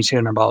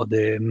information about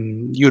the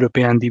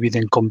European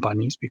dividend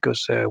companies,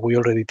 because we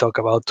already talked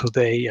about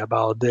today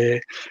about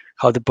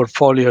how the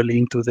portfolio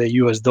linked to the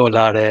US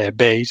dollar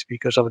base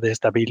because of the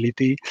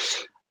stability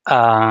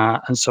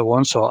and so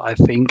on. So I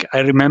think I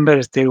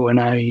remember still when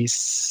I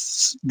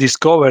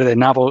discovered the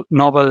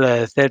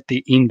Noble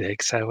 30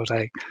 index, I was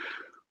like,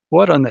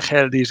 what on the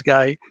hell, this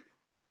guy?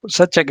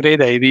 Such a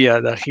great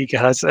idea that he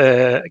has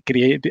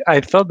created.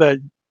 I thought that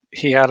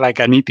he had like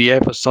an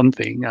ETF or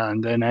something,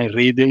 and then I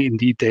read it in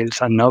details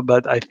and not.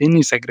 But I think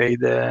it's a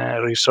great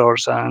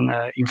resource and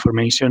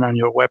information on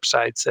your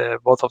websites.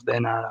 Both of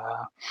them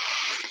are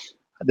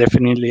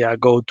definitely a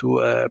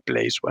go-to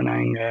place when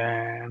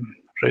I'm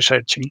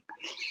researching.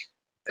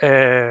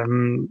 I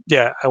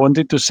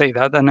wanted to say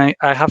that, and I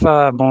have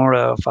a more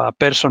of a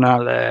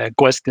personal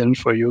question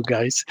for you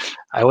guys.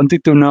 I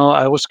wanted to know,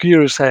 I was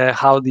curious,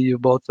 how do you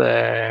both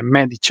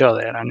met each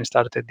other and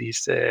started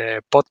this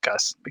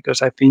podcast?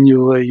 Because I think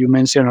you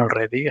mentioned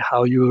already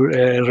how you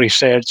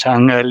research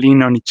and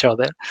lean on each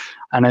other,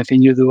 and I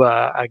think you do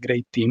a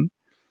great team.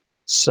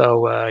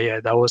 So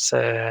that was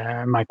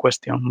my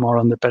question, more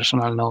on the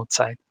personal note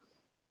side.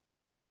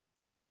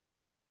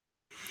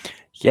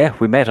 Yeah,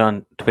 we met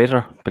on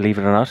Twitter, believe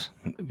it or not.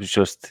 It was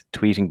just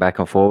tweeting back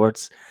and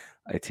forwards.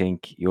 I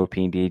think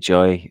European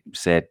DJI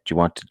said, do you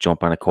want to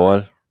jump on a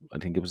call? I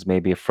think it was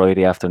maybe a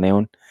Friday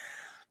afternoon.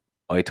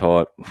 I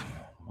thought,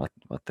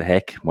 what the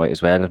heck? Might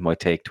as well. It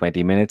might take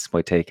 20 minutes,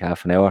 might take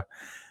half an hour.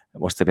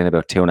 It must have been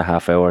about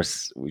 2.5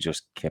 hours. We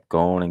just kept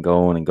going and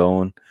going and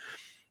going.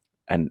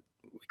 And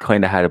we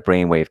kind of had a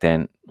brainwave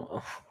then.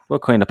 We're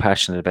kind of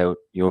passionate about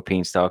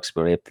European stocks.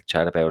 We were able to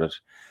chat about it.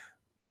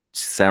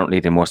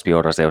 Certainly there must be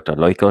others out there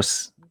like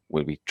us.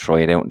 Will we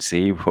try it out and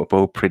see? We're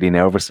both pretty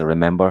nervous. I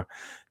remember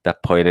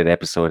that pilot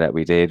episode that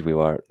we did. We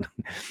were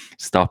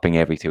stopping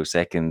every 2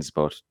 seconds,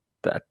 but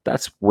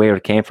that's where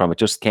it came from. It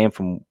just came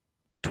from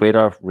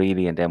Twitter,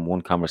 really, and then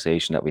one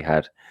conversation that we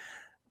had.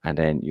 And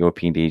then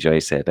European DJI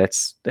said,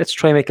 let's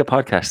try and make a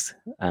podcast.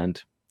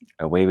 And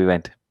away we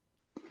went.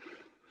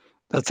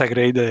 That's a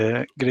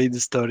great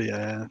story.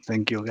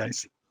 Thank you,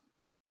 guys.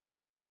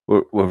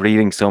 We're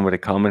reading some of the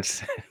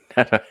comments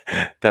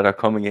that are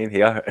coming in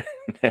here.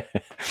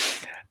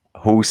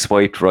 Who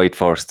swiped right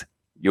first?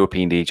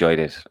 European DJI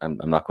did. I'm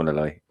not going to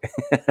lie.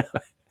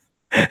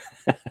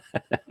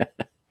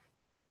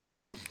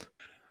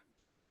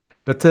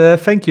 But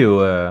thank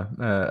you,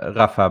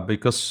 Rafa,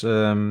 because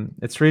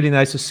it's really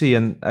nice to see.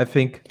 And I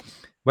think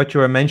what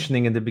you were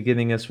mentioning in the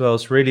beginning as well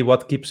is really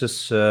what keeps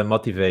us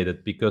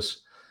motivated.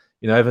 Because,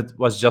 if it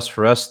was just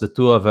for us, the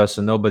two of us,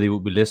 and nobody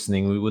would be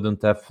listening, we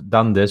wouldn't have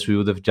done this. We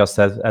would have just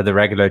had a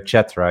regular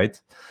chat, right?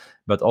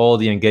 But all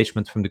the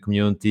engagement from the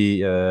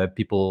community,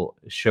 people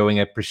showing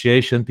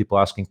appreciation, people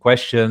asking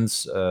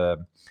questions,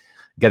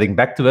 getting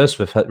back to us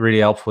with really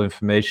helpful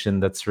information,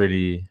 that's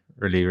really,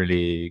 really,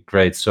 really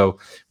great. So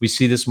we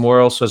see this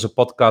more also as a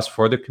podcast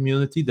for the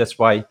community. That's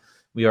why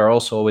we are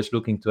also always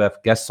looking to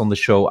have guests on the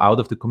show out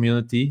of the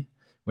community.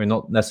 We're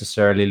not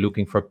necessarily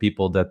looking for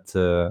people that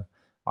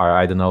are,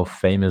 I don't know,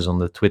 famous on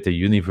the Twitter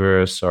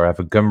universe or have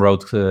a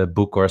Gumroad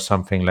book or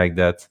something like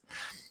that.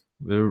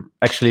 We're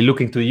actually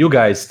looking to you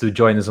guys to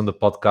join us on the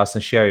podcast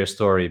and share your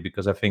story,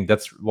 because I think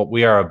that's what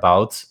we are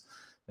about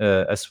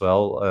as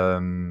well.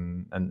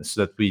 And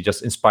so that we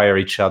just inspire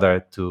each other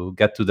to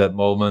get to that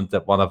moment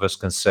that one of us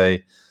can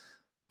say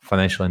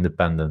financial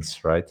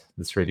independence, right?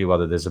 That's really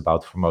what it is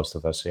about for most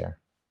of us here.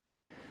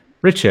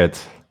 Richard.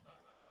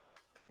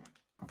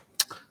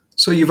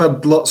 So you've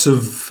had lots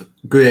of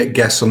great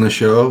guests on the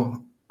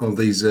show of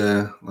these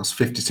last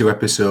 52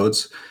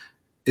 episodes.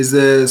 Is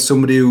there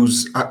somebody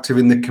who's active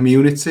in the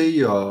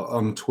community or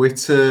on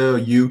Twitter or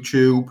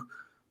YouTube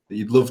that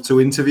you'd love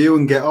to interview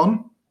and get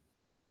on?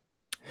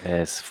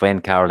 Sven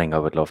Carling, I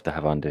would love to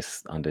have on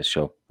this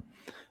show.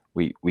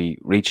 We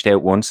reached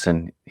out once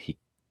and he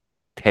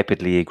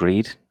tepidly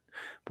agreed,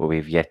 but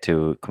we've yet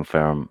to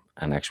confirm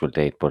an actual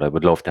date. But I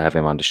would love to have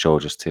him on the show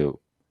just to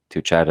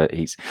chat.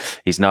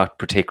 He's not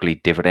particularly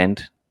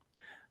dividend,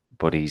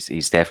 but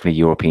he's definitely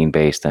European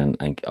based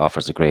and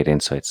offers a great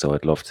insight. So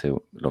I'd love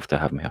to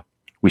have him here.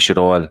 We should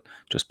all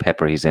just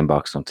pepper his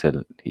inbox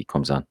until he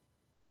comes on.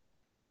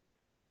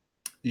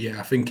 Yeah,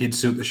 I think he'd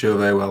suit the show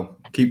very well.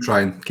 Keep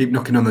trying. Keep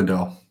knocking on the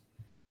door.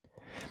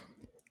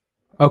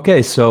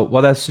 Okay, so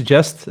what I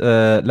suggest,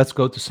 let's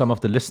go to some of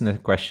the listener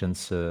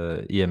questions,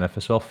 EMF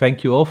as well.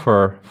 Thank you all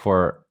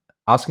for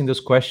asking those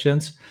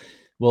questions.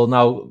 We'll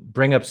now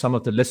bring up some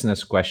of the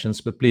listeners' questions,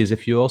 but please,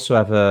 if you also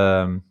have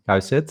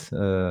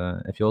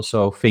if you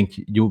also think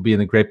you'll be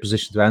in a great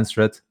position to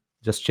answer it,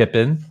 just chip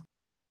in.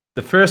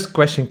 The first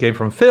question came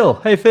from Phil.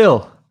 Hey,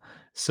 Phil.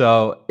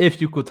 So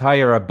if you could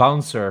hire a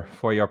bouncer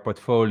for your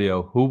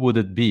portfolio, who would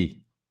it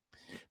be?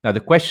 Now, the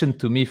question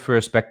to me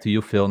first, back to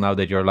you, Phil, now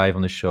that you're live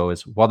on the show,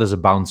 is what is a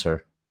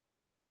bouncer?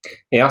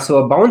 Yeah, so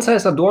a bouncer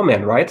is a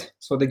doorman, right?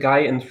 So the guy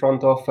in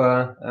front of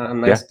a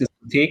nice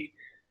discotheque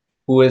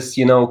who is,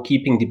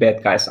 keeping the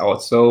bad guys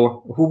out.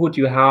 So who would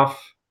you have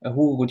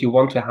Who would you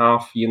want to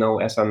have,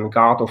 as a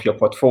guard of your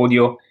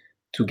portfolio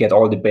to get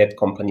all the bad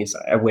companies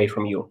away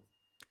from you?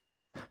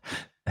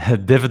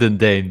 Dividend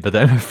Dane, but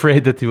I'm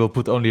afraid that he will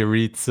put only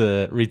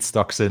REIT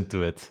stocks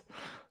into it.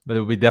 But it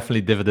will be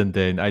definitely Dividend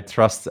Dane. I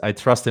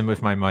trust him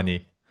with my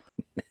money.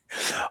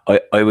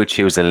 I would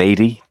choose a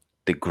lady,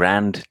 the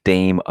Grand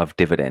Dame of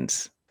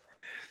Dividends.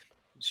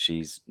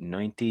 She's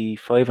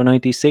 95 or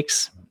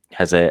 96.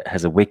 Has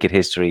a wicked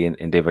history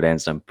in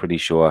dividends. I'm pretty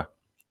sure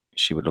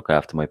she would look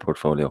after my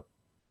portfolio.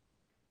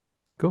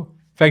 Cool.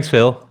 Thanks,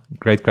 Phil.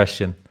 Great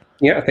question.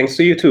 Yeah, thanks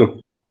to you too.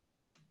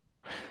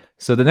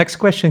 So the next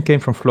question came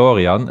from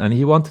Florian, and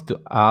he wanted to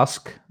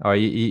ask, or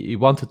he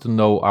wanted to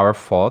know our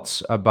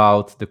thoughts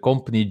about the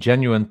company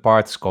Genuine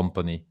Parts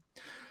Company.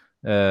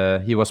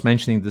 He was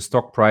mentioning the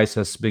stock price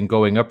has been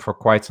going up for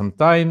quite some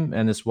time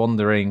and is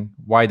wondering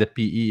why the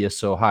PE is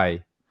so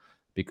high,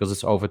 because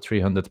it's over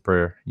 300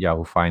 per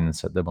Yahoo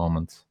Finance at the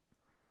moment.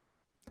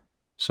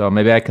 So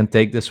maybe I can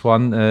take this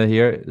one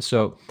here.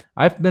 So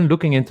I've been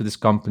looking into this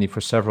company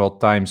for several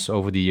times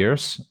over the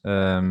years.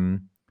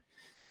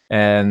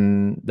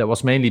 And that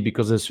was mainly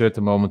because at a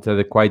certain moment it had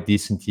a quite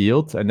decent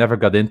yield. I never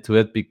got into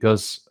it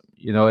because,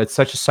 it's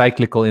such a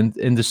cyclical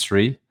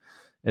industry.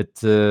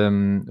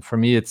 For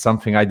me, it's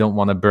something I don't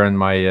want to burn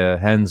my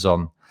hands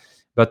on.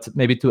 But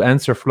maybe to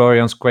answer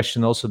Florian's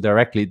question also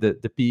directly,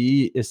 the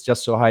PE is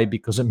just so high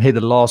because it made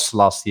a loss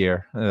last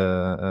year,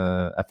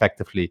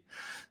 effectively.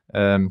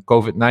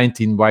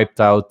 COVID-19 wiped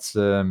out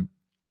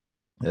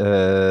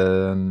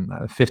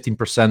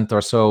 15%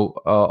 or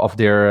so of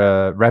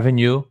their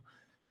revenue,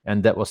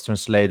 and that was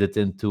translated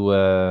into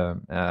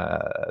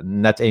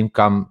net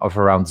income of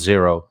around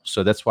 0.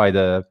 So that's why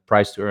the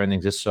price to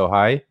earnings is so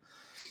high.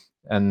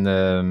 And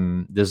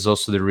this is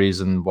also the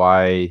reason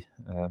why,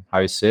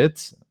 why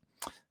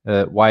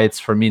it's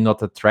for me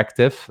not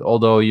attractive.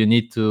 Although you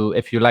need to,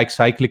 if you like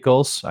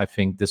cyclicals, I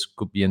think this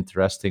could be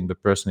interesting.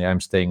 But personally, I'm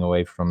staying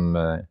away from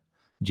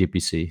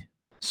GPC.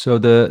 So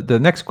the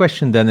next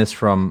question then is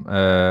from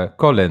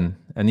Colin,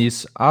 and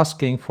he's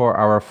asking for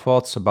our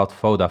thoughts about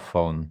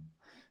Vodafone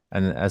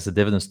and as a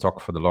dividend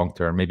stock for the long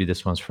term. Maybe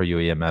this one's for you,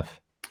 EMF.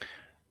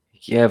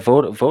 Yeah,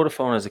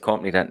 Vodafone is a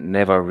company that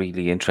never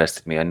really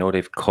interested me. I know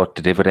they've cut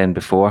the dividend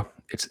before.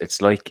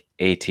 It's like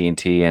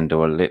AT&T, and they're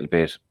a little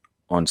bit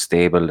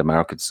unstable. The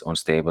market's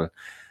unstable.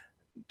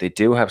 They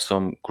do have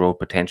some growth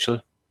potential,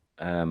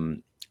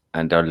 and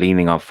they're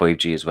leaning on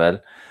 5G as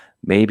well.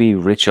 Maybe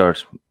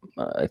Richard,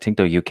 I think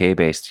they're UK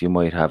based. You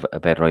might have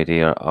a better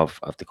idea of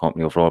the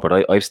company overall,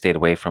 but I've stayed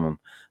away from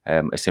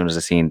them. As soon as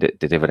I seen the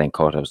dividend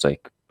cut, I was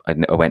like, I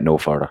went no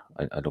further.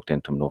 I looked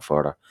into them no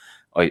further.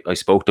 I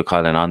spoke to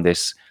Colin on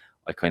this.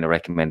 I kind of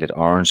recommended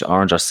Orange.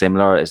 Orange are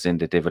similar, as in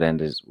the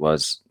dividend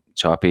was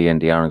choppy and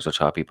the earnings were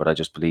choppy, but I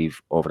just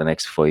believe over the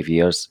next 5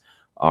 years,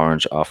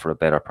 Orange offer a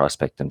better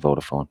prospect than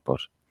Vodafone. But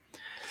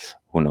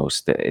who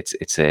knows?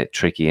 It's a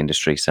tricky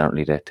industry,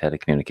 certainly the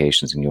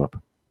telecommunications in Europe.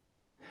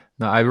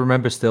 Now, I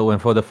remember still when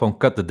Vodafone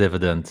cut the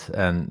dividend,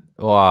 and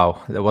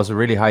wow, there was a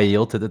really high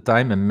yield at the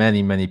time, and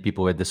many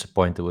people were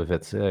disappointed with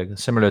it.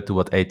 Similar to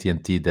what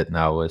AT&T did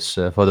now, is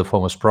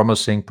Vodafone was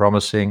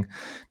promising,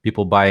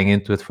 people buying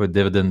into it for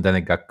dividend, then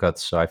it got cut.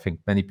 So I think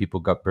many people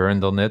got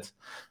burned on it.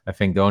 I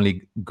think the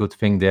only good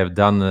thing they have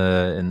done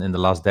in the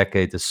last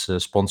decade is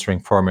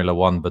sponsoring Formula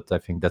One, but I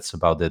think that's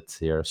about it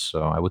here.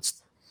 So I would,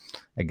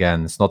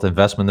 again, it's not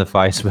investment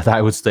advice, but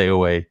I would stay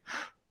away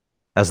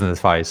as an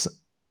advice.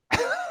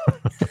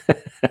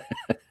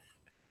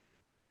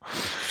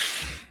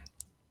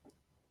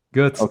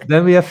 Good. Okay.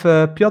 Then we have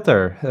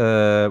Piotr,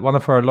 one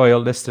of our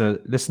loyal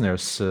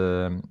listeners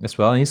as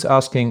well. And he's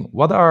asking,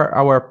 what are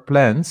our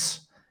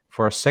plans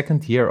for a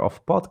second year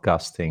of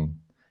podcasting?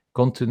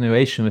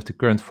 Continuation with the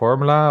current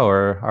formula,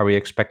 or are we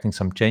expecting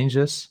some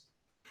changes?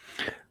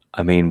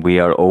 I mean, we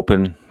are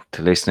open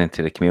to listening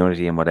to the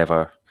community and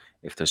whatever.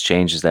 If there's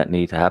changes that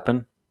need to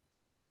happen,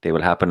 they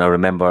will happen. I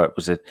remember,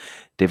 was it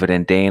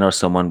Dividend Dane or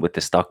someone with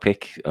the stock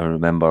pick? I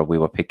remember we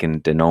were picking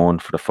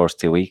Danone for the first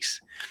 2 weeks.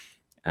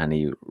 And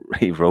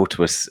he wrote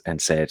to us and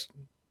said,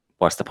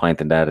 "What's the point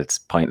in that? It's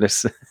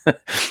pointless."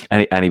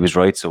 and he was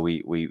right. So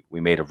we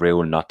made a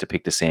rule not to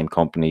pick the same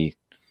company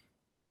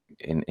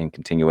in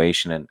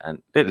continuation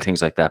and little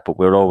things like that. But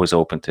we're always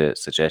open to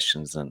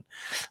suggestions. And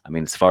I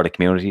mean, it's for the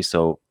community.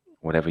 So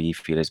whatever you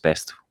feel is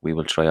best, we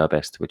will try our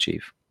best to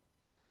achieve.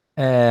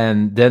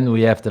 And then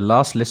we have the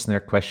last listener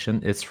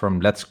question. It's from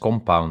Let's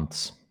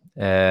Compound.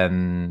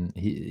 And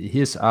he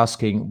is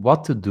asking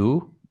what to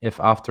do if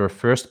after a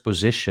first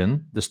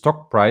position, the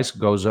stock price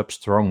goes up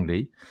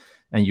strongly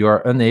and you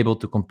are unable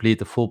to complete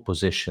the full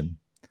position.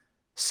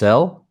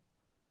 Sell,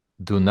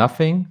 do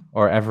nothing,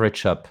 or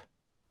average up?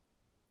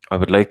 I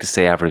would like to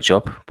say average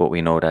up, but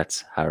we know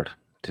that's hard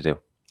to do.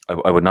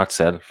 I would not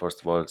sell.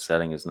 First of all,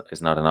 selling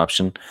is not an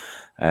option.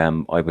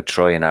 I would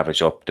try and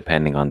average up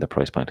depending on the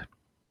price point.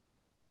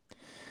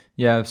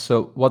 Yeah,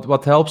 so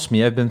what helps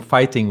me, I've been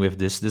fighting with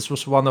this. This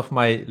was one of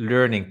my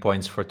learning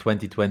points for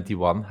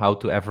 2021, how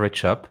to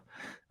average up.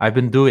 I've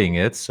been doing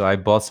it. So I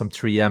bought some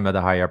 3M at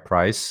a higher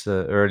price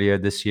earlier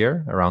this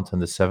year, around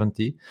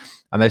 170.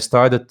 And I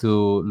started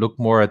to look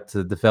more at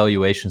the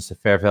valuations, the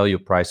fair value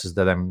prices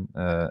that I'm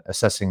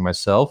assessing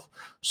myself,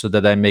 so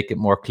that I make it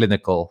more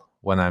clinical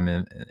when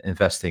I'm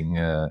investing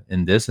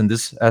in this. And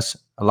this has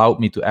allowed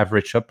me to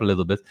average up a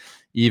little bit,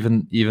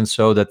 even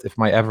so that if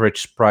my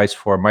average price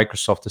for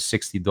Microsoft is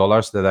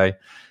 $60, that I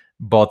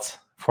bought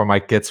for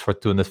my kids for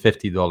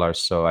 $250.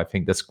 So I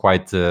think that's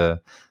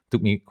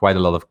took me quite a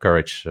lot of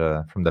courage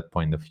from that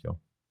point of view.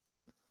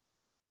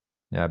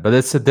 Yeah, but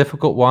it's a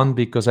difficult one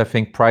because I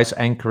think price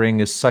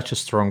anchoring is such a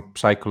strong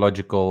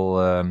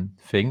psychological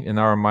thing in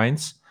our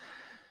minds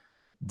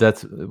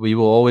that we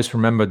will always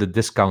remember the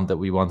discount that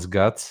we once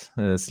got.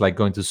 It's like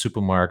going to the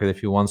supermarket.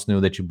 If you once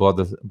knew that you bought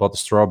the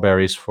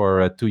strawberries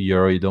for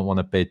 €2, you don't want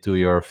to pay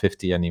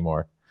 €2.50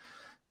 anymore.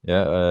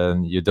 Yeah,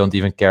 and you don't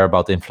even care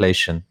about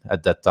inflation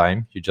at that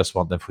time. You just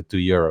want them for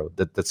 €2.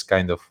 That's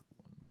kind of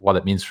what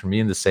it means for me,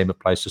 and the same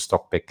applies to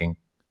stock picking.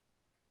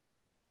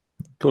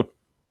 Cool.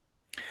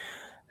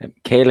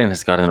 Kaylin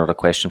has got another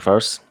question for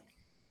us,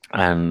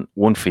 and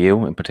one for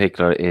you in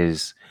particular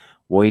is,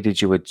 why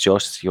did you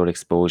adjust your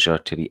exposure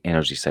to the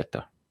energy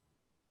sector?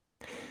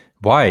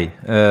 Why?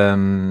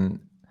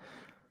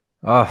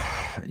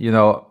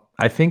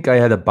 I think I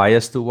had a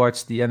bias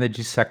towards the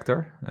energy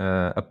sector,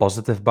 a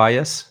positive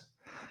bias,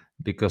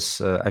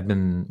 because I've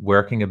been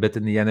working a bit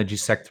in the energy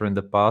sector in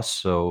the past.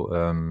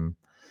 So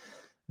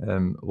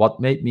what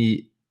made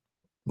me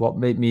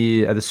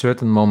at a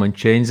certain moment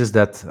change is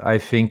that I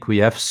think we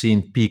have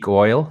seen peak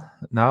oil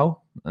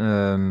now,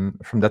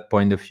 from that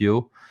point of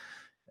view.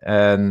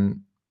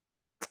 And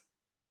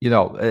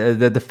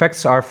the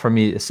facts are for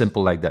me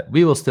simple like that.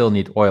 We will still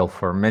need oil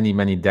for many,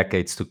 many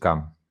decades to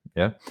come.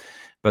 Yeah.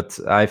 But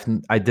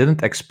I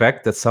didn't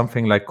expect that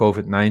something like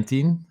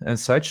COVID-19 and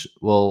such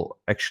will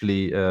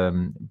actually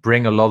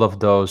bring a lot of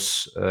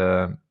those,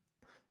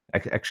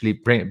 actually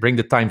bring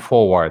the time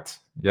forward.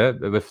 Yeah.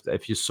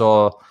 If you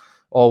saw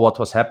all what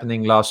was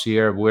happening last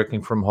year,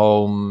 working from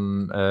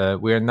home,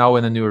 we are now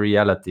in a new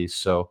reality.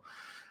 So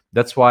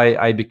that's why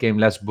I became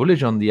less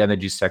bullish on the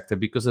energy sector,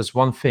 because there's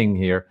one thing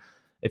here.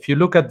 If you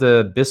look at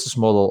the business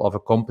model of a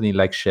company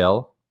like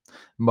Shell,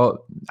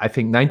 I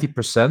think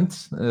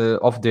 90%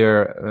 of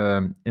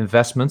their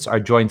investments are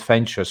joint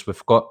ventures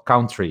with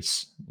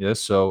countries. Yeah,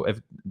 so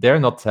if they're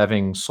not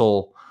having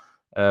sole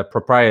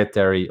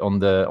proprietary on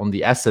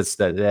the assets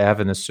that they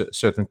have in a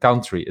certain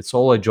country, it's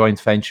all a joint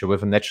venture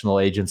with a national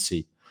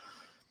agency.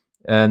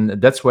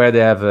 And that's where they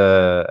have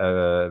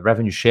a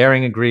revenue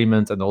sharing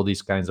agreement and all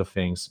these kinds of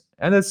things.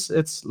 And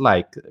it's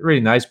like really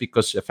nice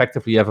because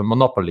effectively you have a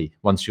monopoly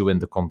once you win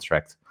the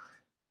contract.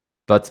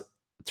 But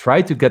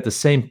try to get the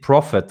same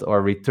profit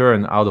or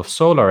return out of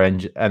solar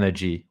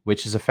energy,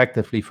 which is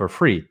effectively for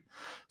free.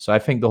 So I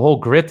think the whole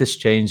grid is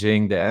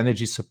changing, the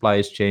energy supply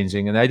is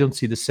changing, and I don't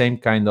see the same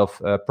kind of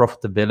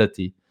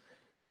profitability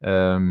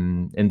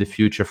in the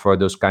future for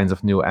those kinds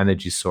of new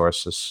energy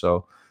sources.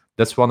 So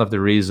that's one of the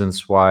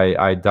reasons why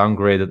I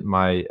downgraded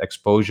my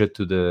exposure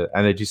to the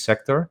energy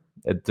sector.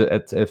 It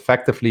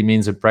effectively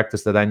means in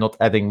practice that I'm not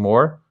adding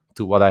more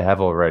to what I have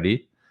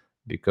already,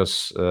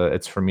 because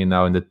it's for me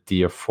now in the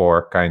tier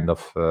 4 kind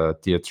of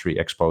tier 3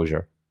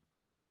 exposure.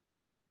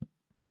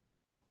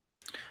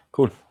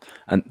 Cool.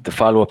 And the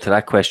follow-up to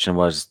that question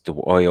was, do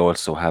I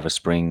also have a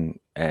spring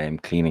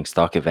cleaning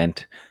stock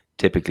event?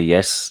 Typically,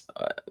 yes.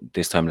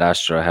 This time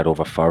last year, I had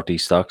over 40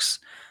 stocks.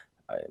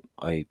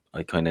 I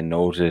kind of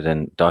noted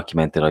and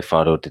documented I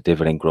followed the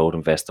dividend growth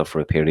investor for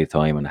a period of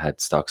time and had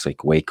stocks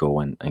like Waco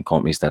and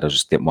companies that I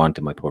just didn't want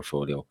in my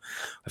portfolio.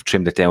 I've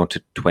trimmed it down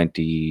to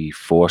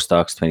 24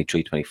 stocks,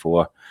 23,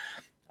 24.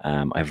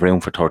 I have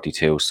room for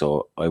 32,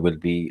 so I will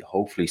be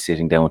hopefully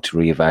sitting down to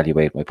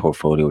reevaluate my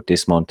portfolio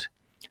this month,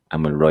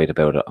 and will write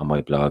about it on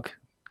my blog,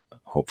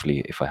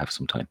 hopefully, if I have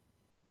some time.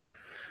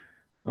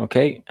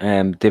 Okay,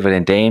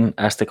 Dividend Dane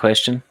asked the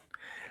question.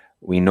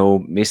 We know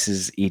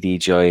Mrs.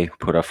 EDJ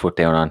put her foot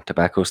down on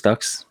tobacco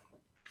stocks.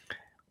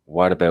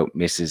 What about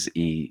Mrs.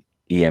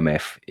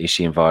 EMF? Is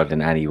she involved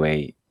in any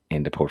way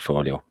in the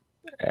portfolio?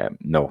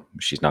 No,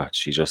 she's not.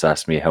 She just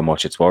asked me how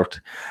much it's worth,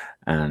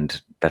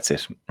 and that's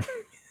it.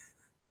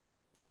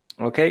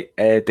 Okay,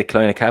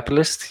 Decline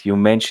Capitalist, you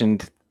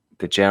mentioned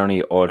the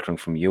journey altering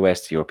from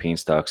US to European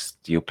stocks.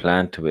 Do you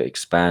plan to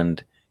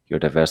expand your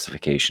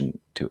diversification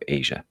to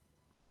Asia?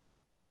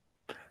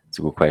 It's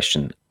a good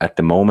question. At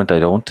the moment, I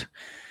don't.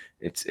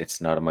 It's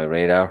not on my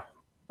radar.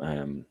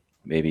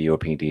 Maybe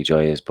European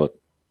DJI is, but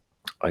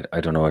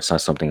I don't know. It's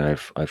not something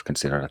I've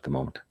considered at the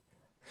moment.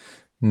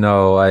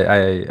 No,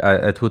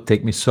 it would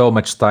take me so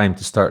much time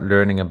to start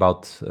learning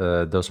about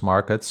those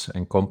markets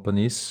and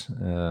companies.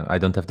 I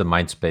don't have the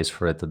mind space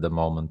for it at the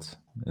moment.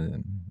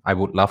 I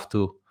would love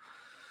to.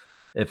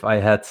 If I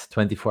had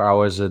 24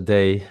 hours a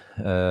day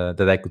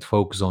that I could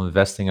focus on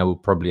investing, I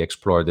would probably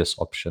explore this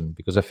option,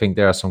 because I think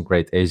there are some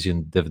great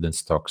Asian dividend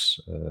stocks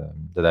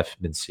that I've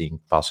been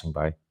seeing passing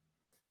by.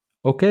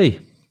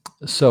 Okay,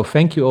 So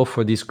thank you all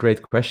for these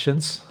great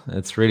questions.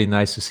 It's really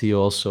nice to see you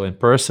also in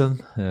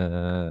person,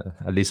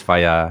 at least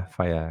via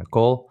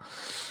call.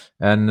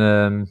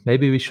 And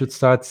maybe we should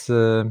start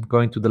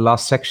going to the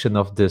last section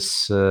of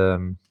this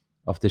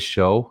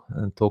show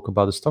and talk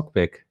about the stock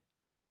pick.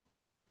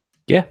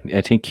 Yeah,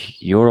 I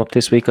think you're up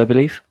this week, I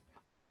believe.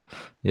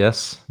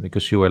 Yes,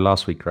 because you were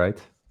last week, right?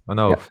 Oh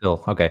no, Yeah.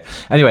 Phil. Okay.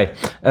 Anyway,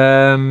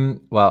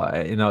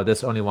 well,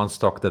 there's only one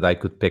stock that I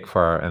could pick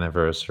for our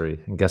anniversary,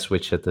 and guess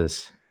which it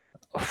is.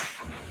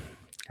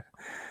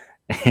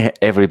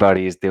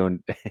 Everybody is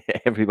doing.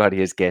 Everybody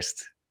has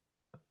guessed.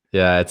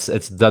 Yeah, it's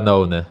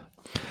Danone.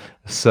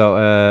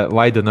 So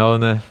why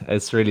Danone?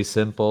 It's really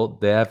simple.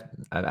 They have.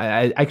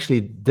 I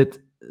actually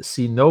did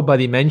see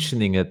nobody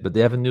mentioning it, but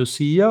they have a new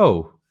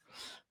CEO.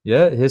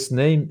 Yeah, his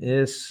name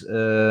is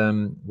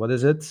what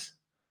is it?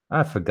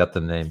 I forgot the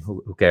name.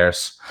 Who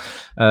cares?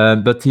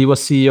 But he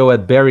was CEO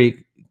at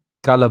Barry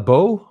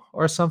Callebaut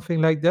or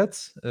something like that.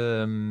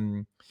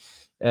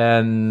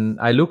 And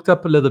I looked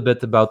up a little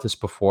bit about his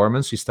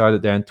performance. He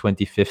started there in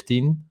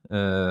 2015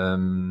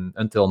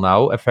 until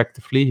now.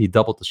 Effectively, he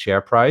doubled the share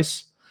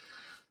price.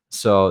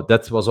 So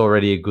that was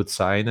already a good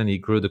sign, and he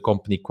grew the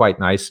company quite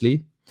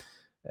nicely.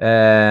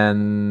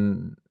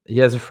 And he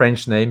has a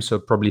French name, so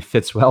it probably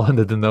fits well in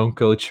the Danone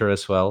culture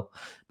as well.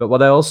 But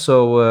what I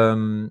also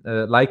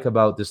like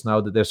about this now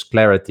that there's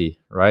clarity,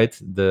 right?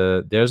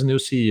 There's a new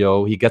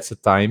CEO. He gets the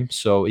time,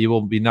 so he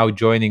will be now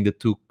joining the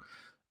two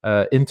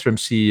interim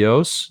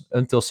CEOs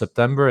until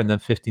September, and then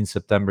 15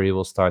 September he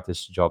will start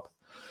his job.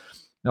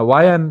 Now,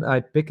 why am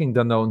I picking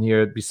Danone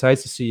here,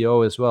 besides the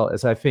CEO as well,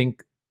 is I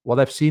think what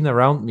I've seen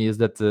around me is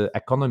that the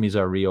economies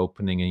are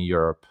reopening in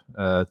Europe.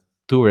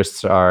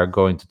 Tourists are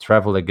going to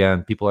travel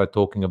again. People are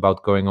talking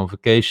about going on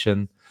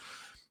vacation.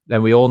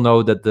 And we all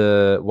know that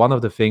one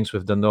of the things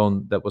with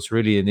Danone that was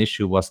really an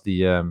issue was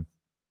the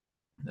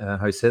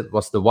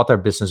water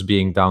business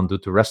being down due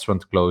to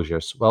restaurant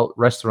closures. Well,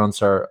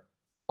 restaurants are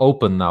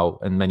open now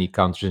in many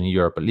countries in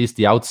Europe, at least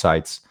the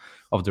outsides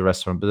of the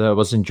restaurant. But I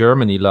was in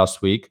Germany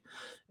last week,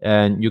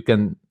 and you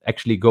can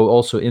actually go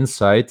also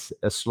inside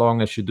as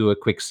long as you do a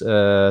quick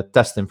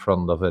test in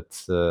front of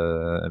it,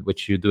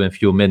 which you do in a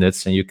few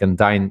minutes, and you can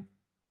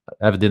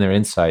have dinner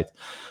inside.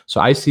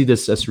 So I see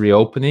this as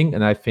reopening,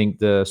 and I think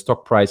the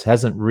stock price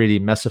hasn't really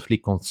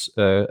massively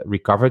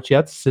recovered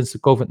yet since the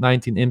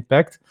COVID-19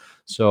 impact.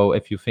 So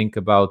if you think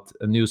about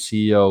a new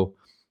CEO,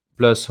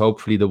 plus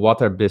hopefully the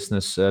water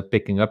business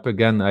picking up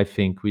again, I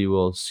think we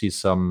will see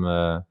some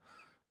over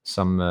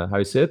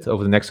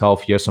the next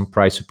half year, some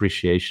price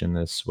appreciation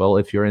as well.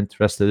 If you're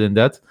interested in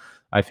that,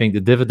 I think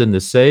the dividend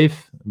is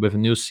safe. With a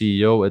new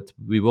CEO,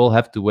 we will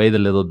have to wait a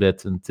little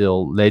bit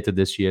until later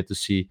this year to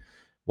see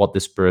what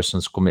this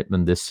person's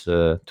commitment is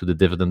to the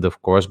dividend,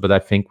 of course. But I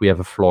think we have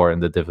a floor in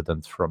the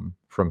dividend from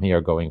here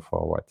going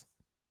forward.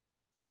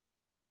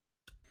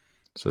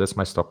 So that's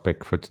my stock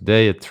pick for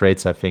today. It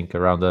trades, I think,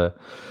 around the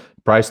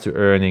price to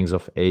earnings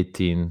of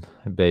 18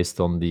 based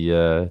on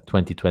the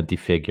 2020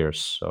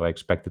 figures. So I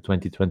expect the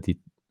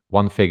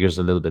 2021 figures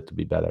a little bit to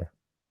be better.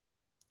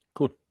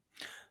 Cool.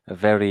 A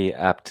very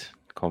apt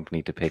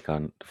company to pick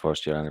on the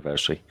first year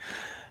anniversary.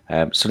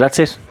 So that's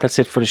it. That's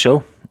it for the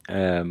show.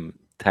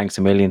 Thanks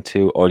a million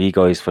to all you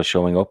guys for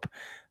showing up,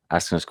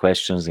 asking us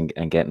questions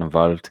and getting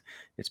involved.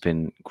 It's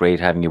been great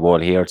having you all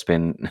here. It's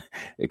been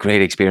a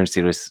great experience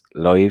to do this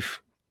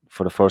live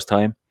for the first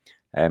time.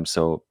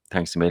 So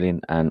thanks a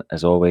million. And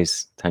as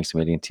always, thanks a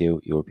million to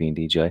you, European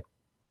DJ.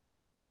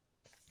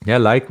 Yeah,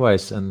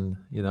 likewise. And,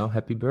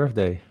 happy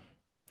birthday.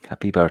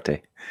 Happy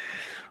birthday.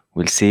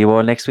 We'll see you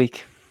all next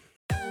week.